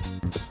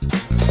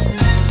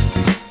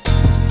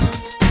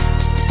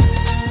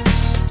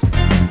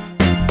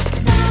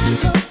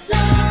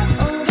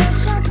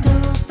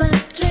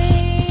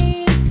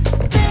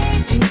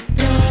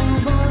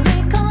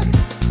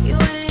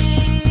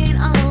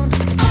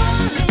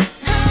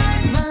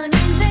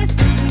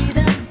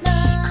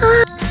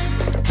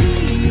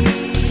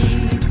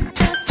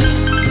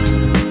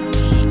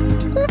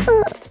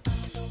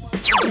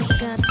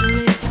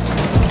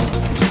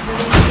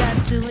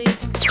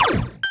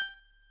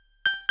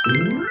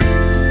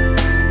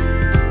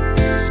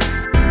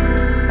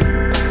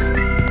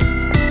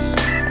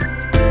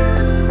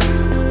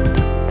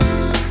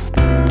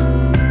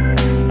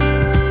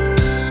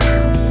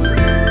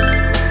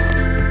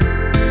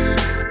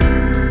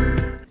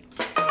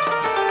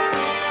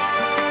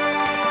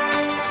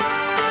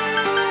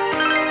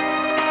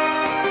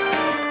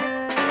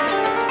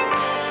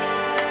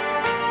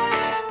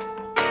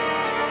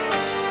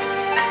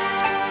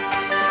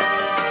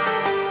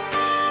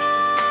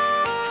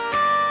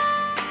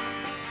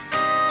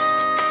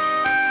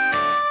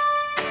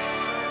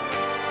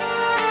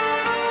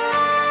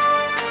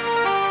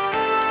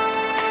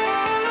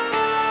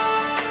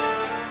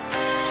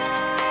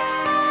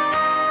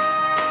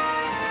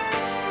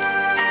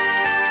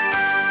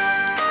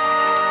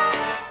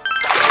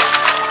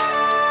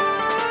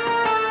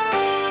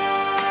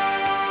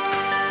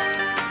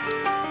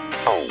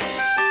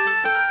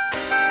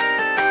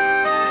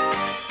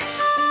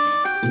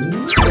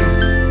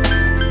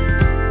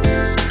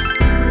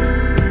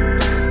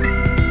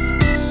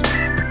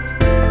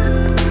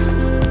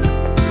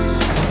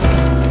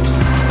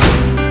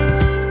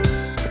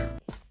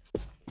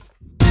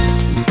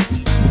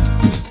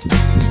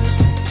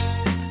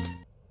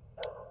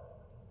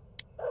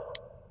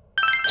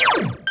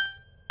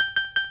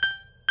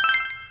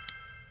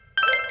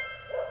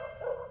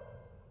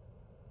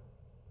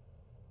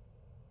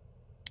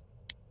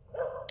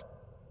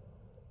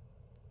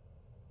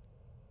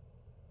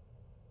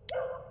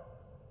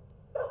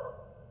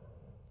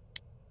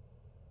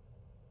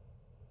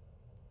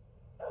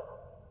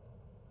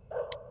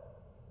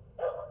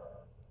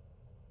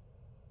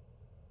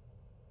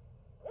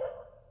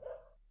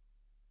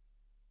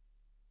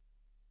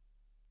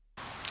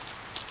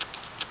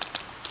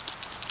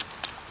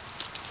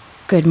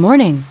 Good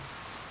morning.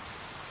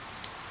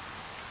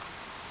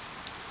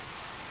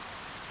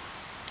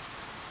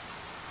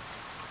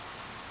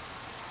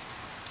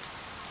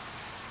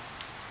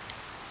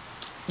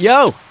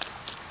 Yo!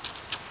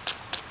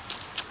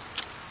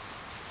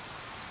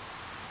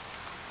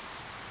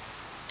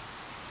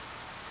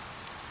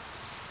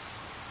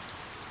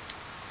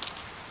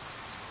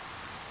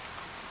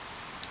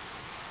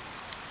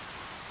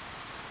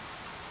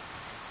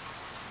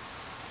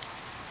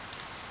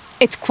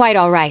 It's quite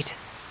all right.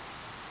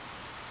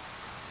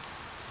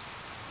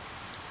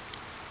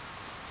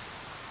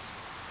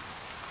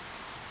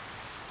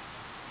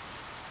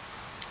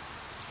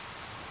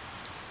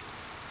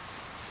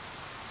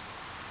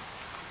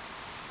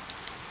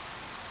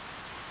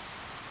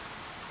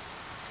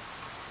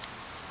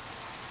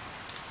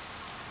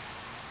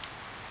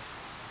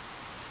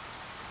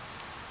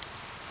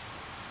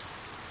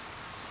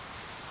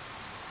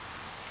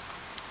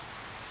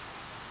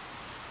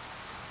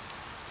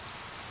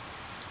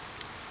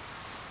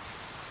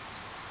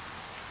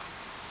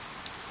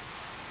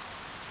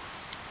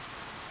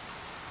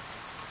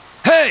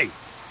 Hey!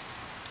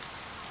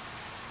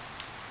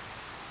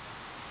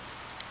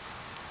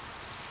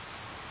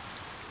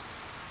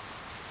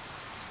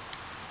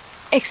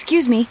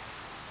 Excuse me.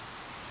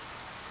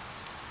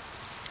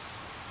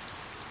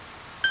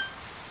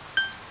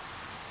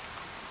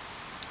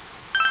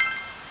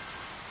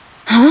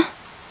 Huh?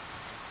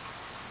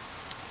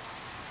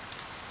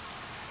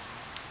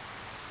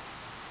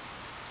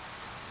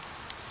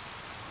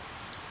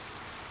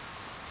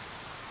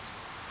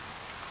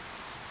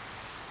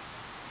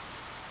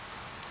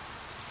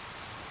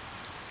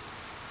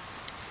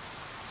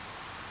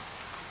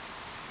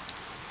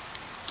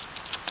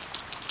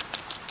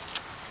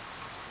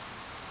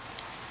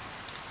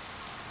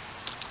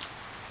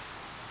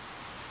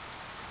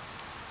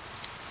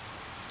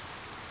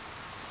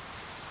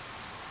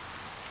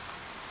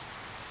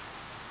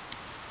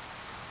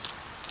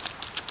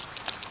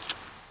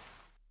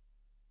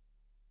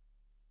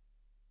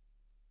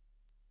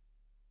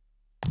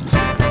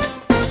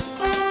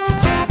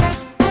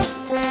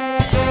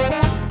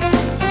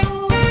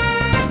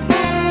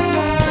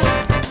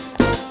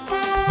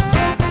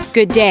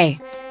 Good day.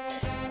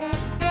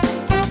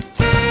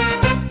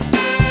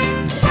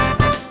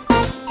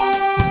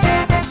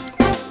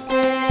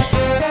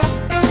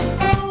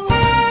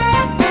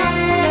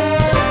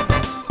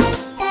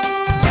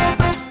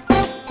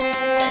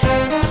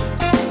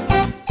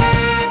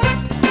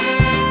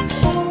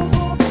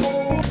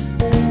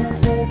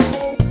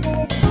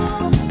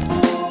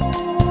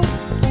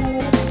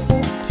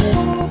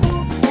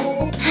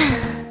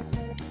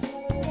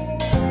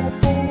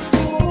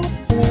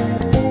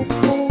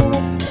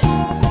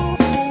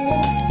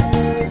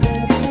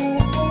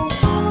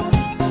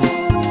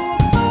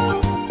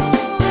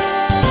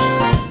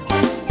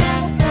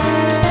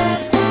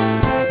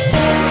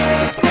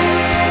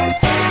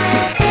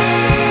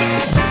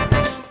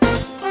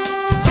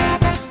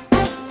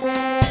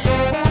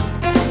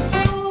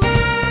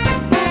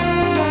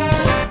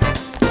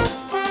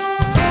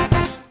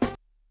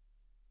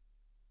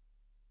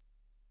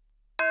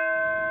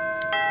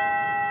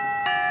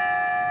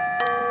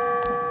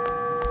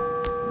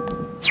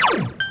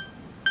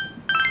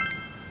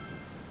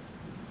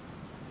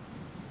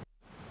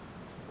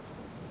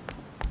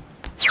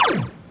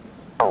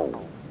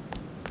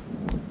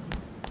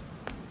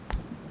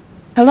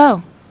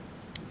 Hello.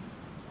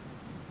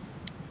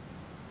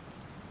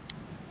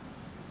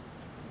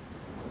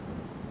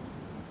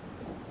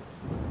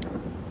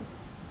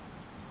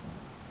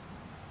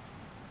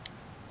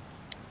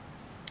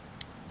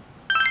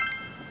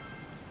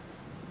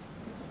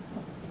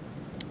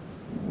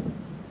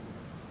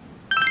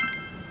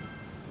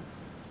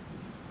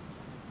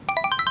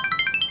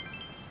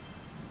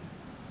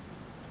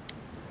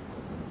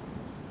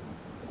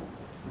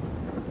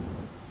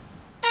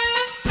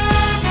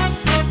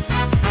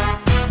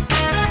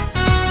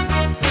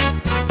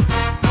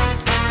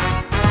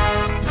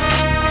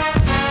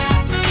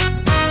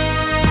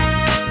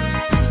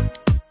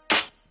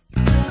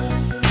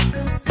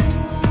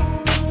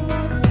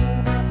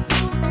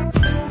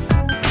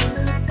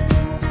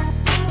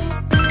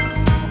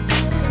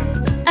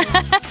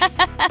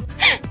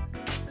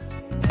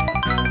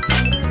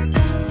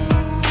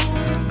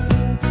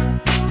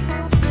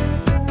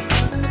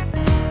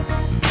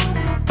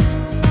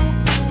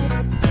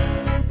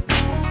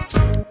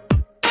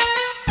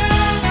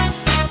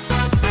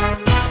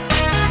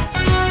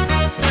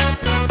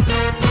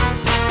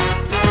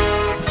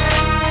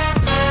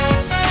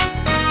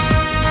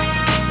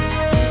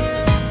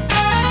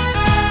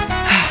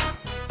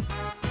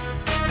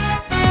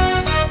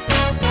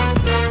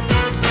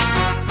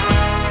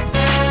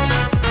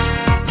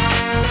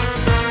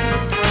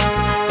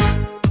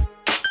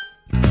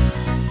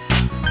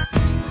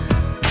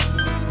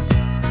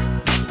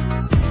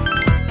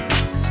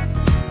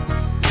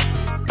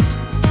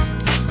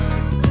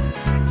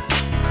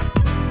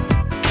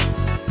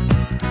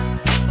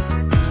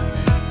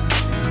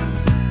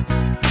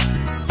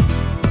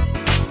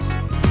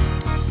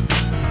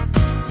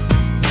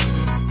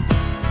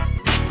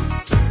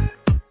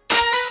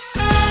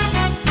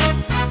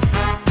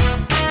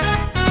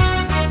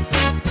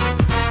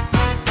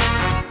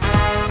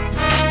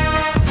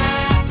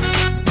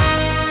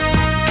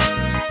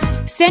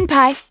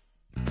 Senpai!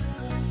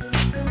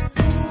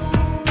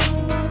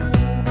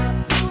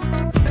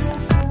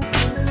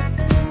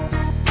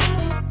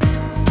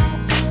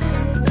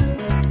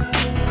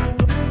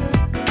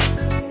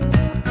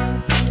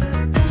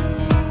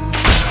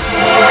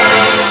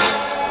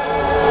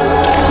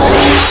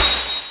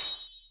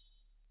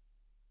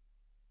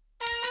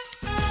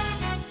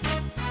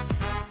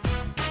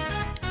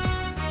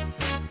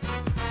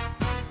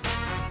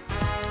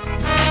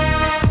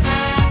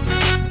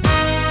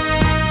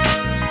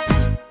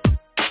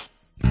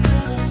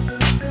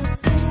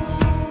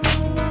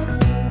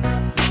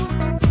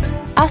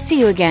 I'll see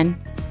you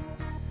again.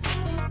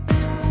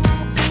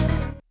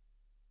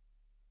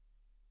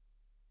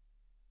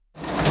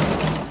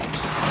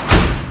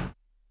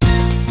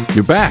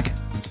 You're back.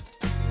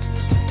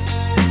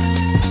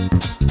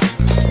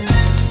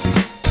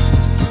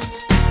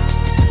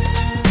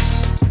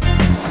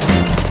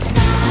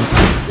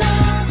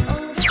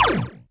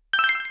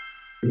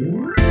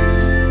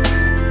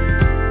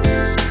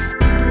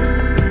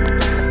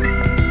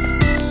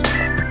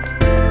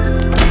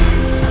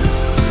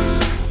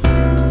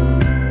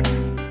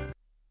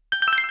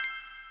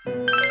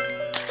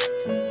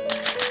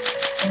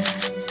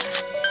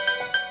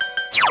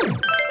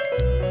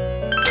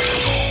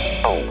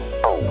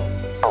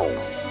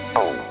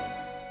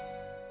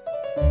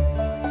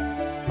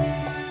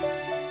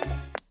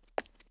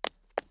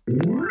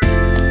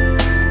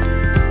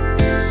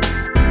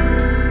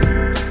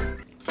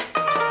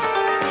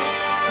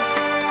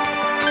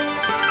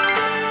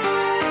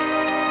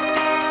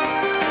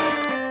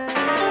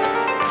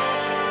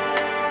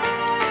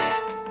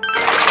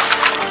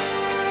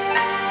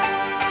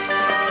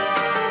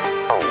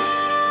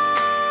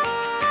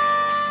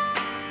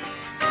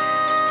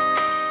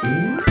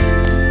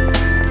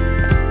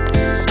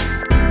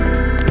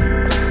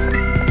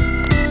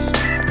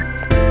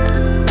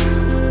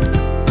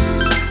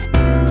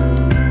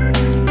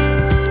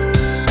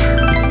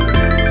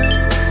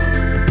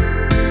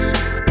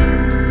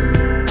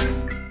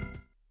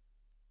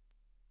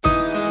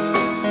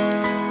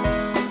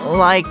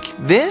 Like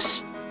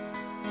this?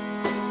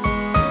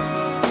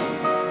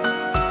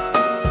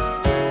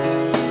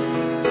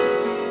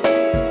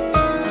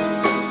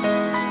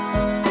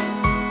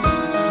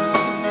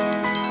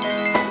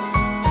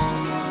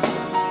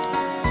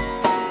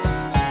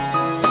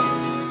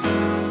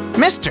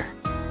 Mister!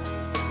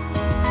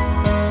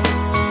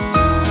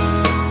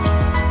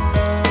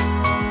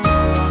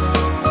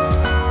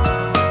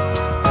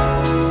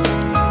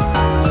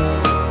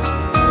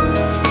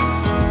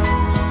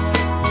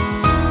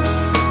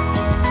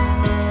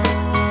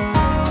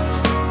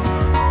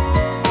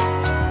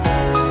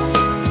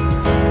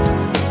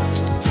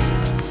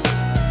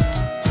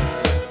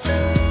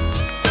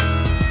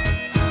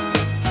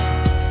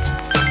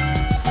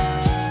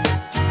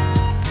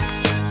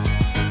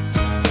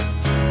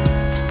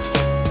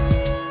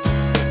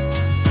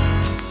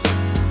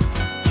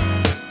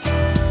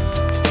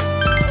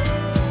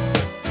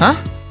 Huh?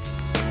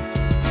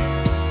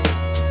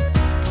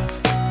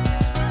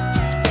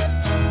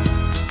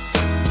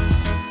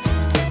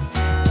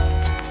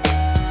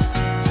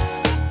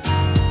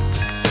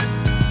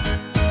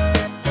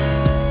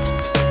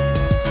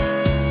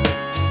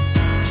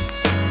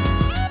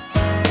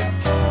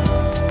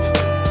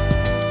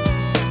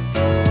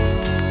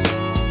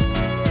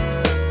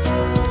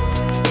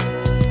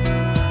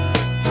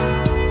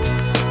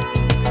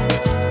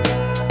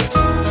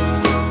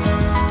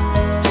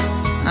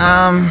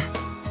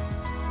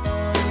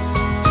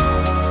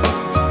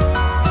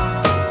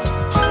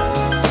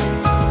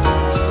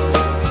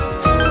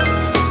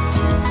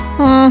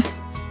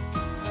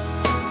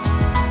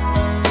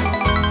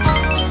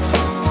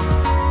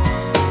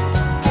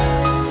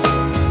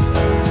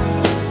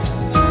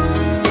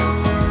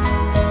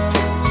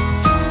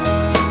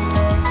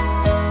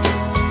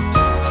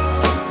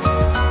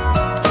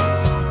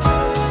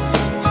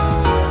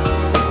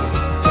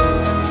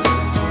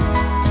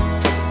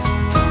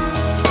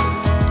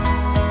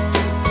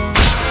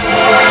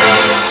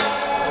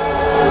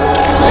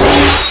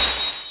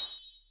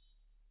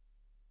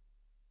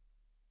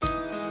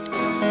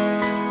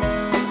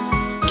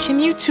 Can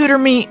you tutor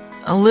me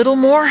a little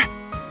more?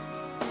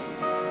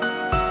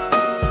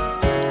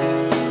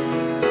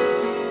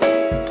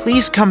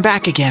 Please come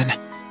back again.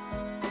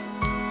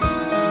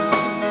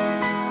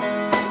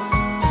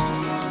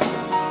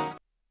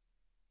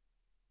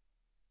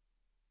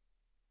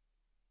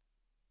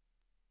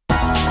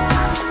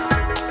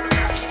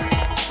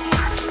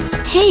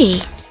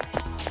 Hey.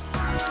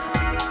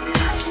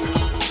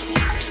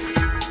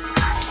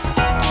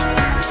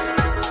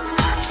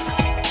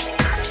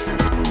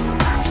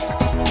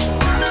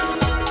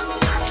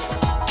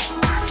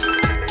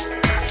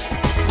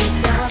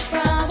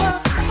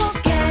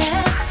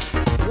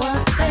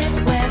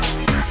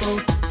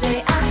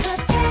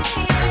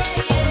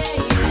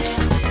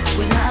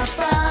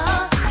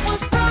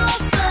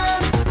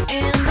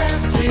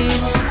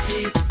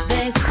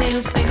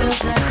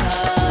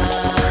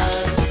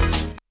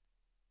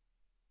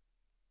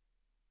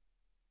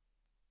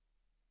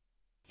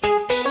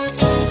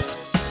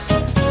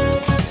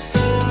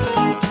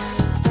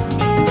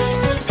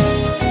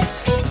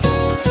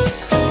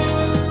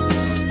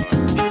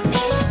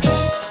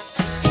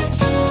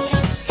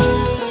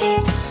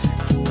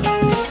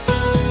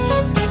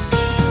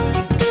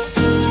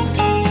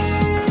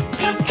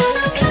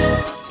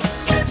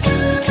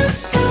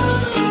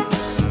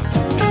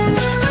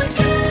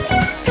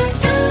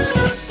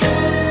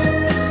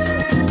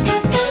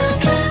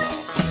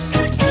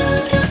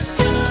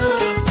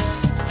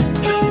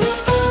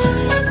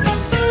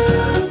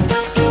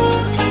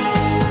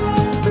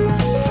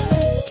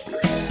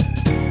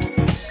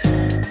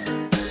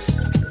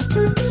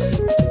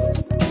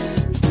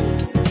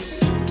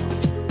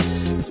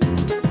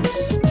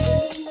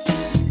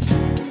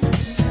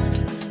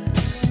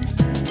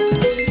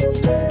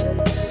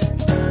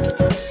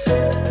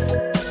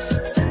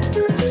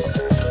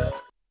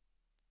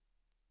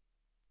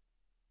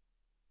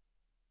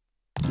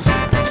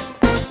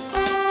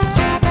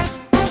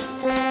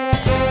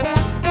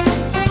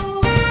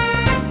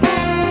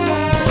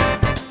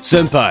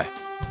 Senpai.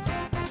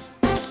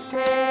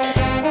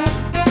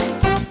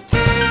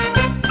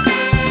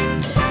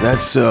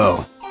 That's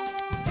so.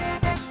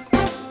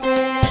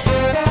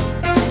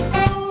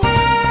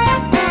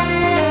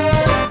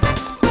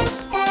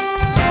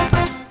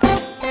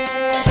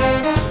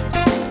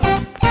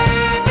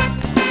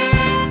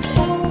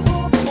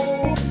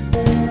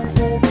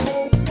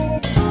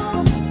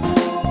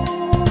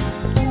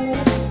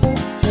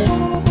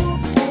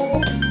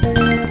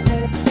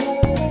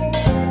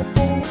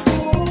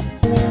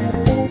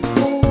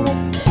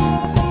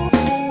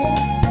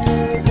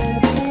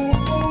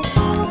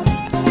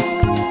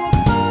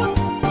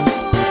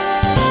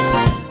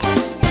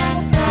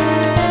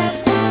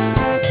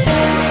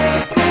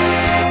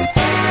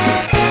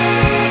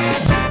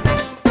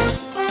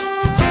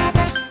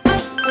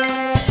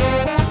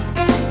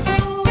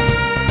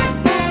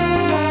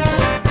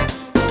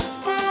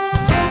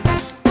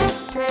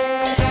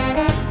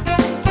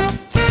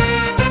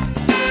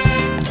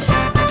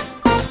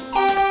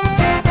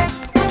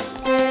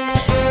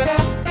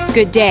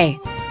 Good day.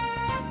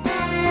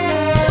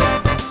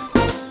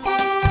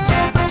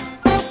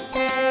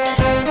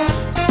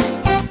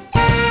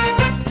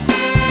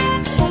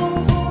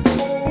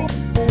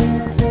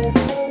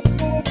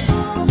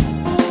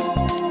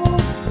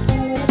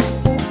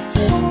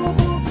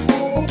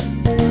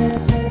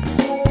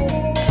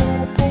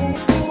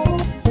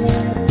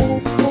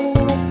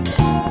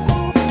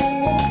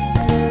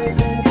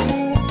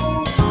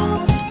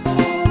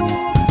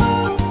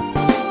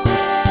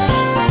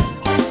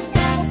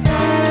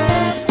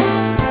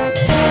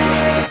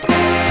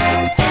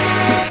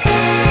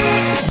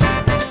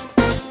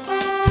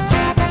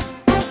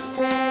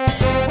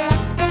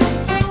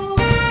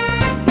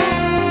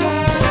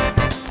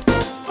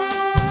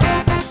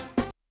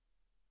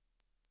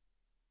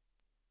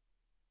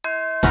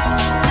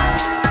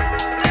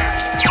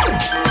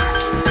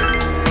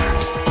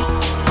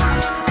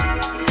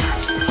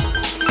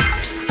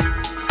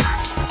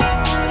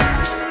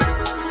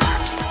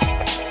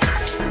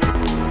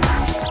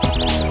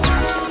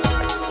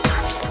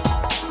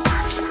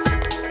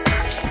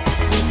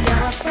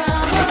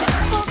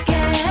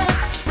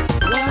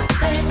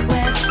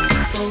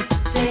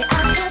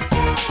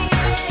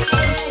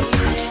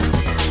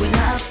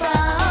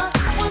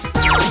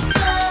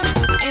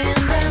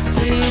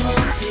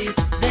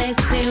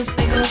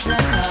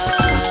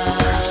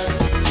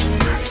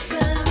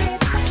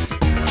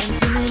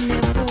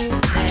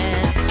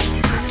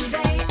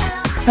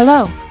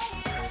 Hello.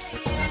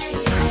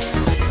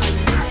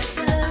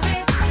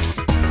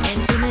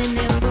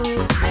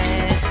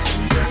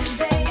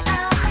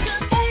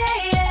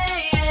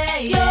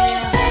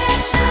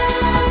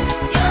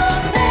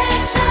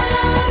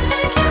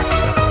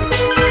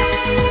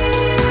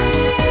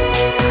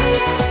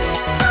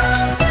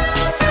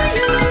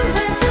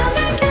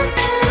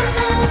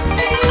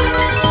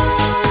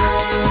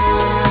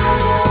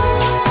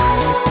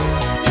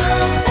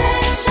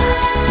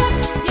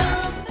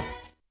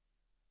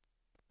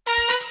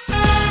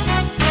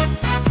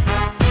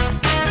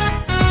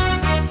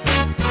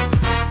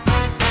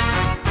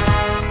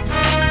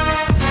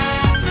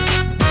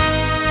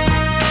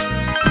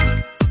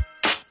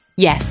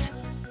 Yes.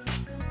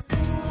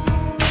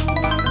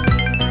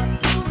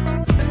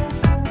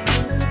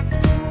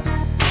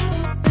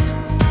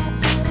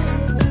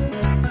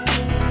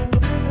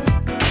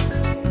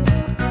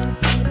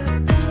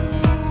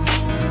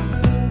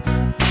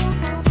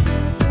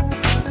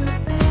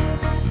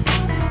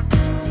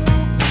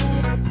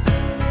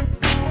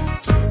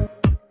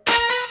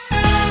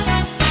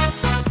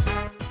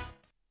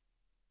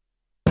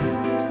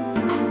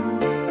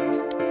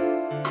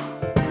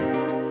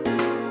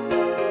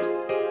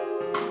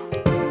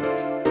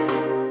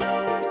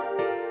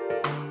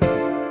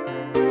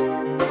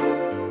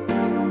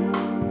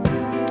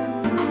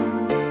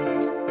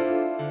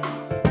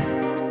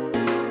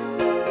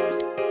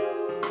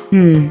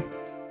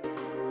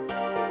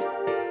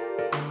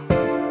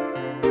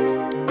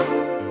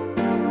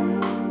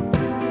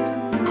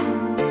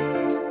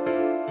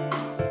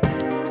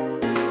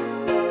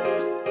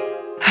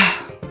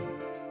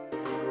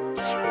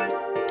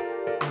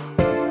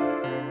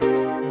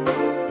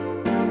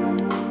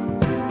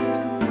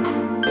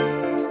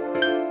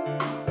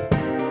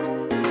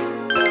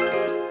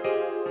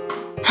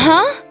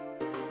 Huh?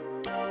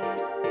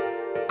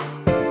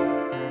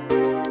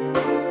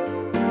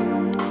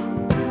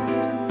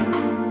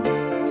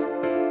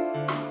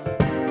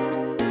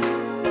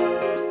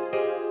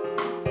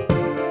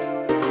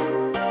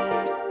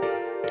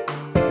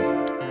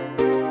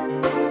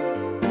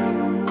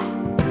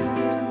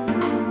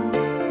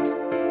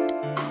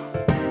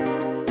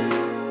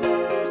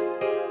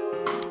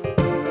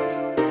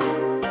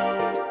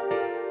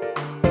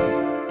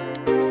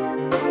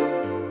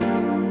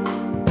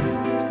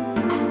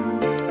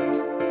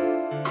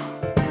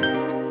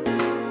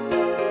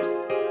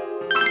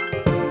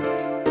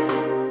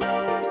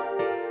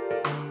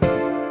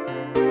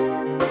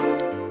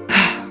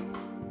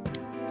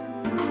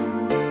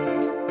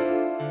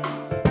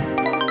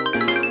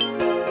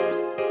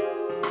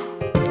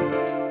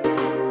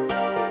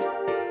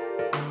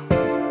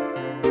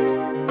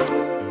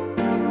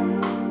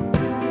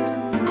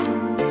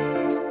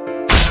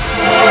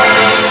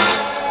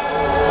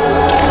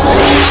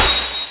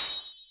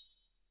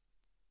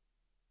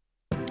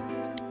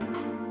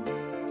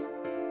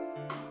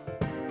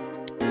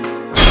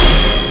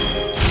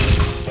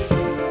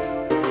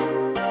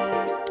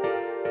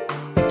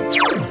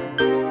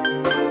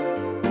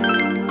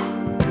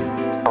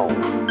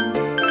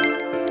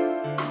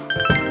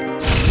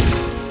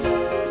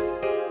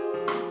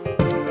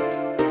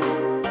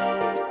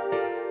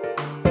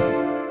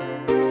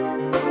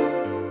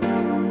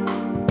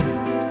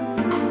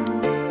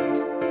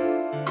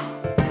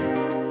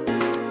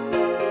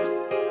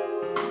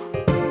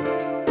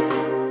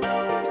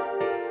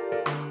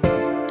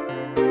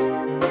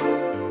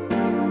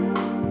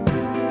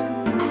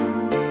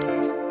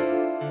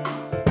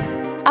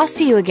 I'll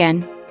see you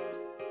again.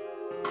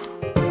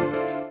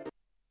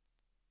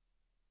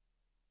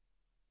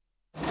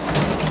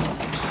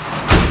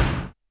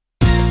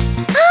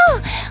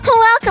 Oh,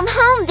 welcome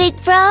home, big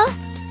bro.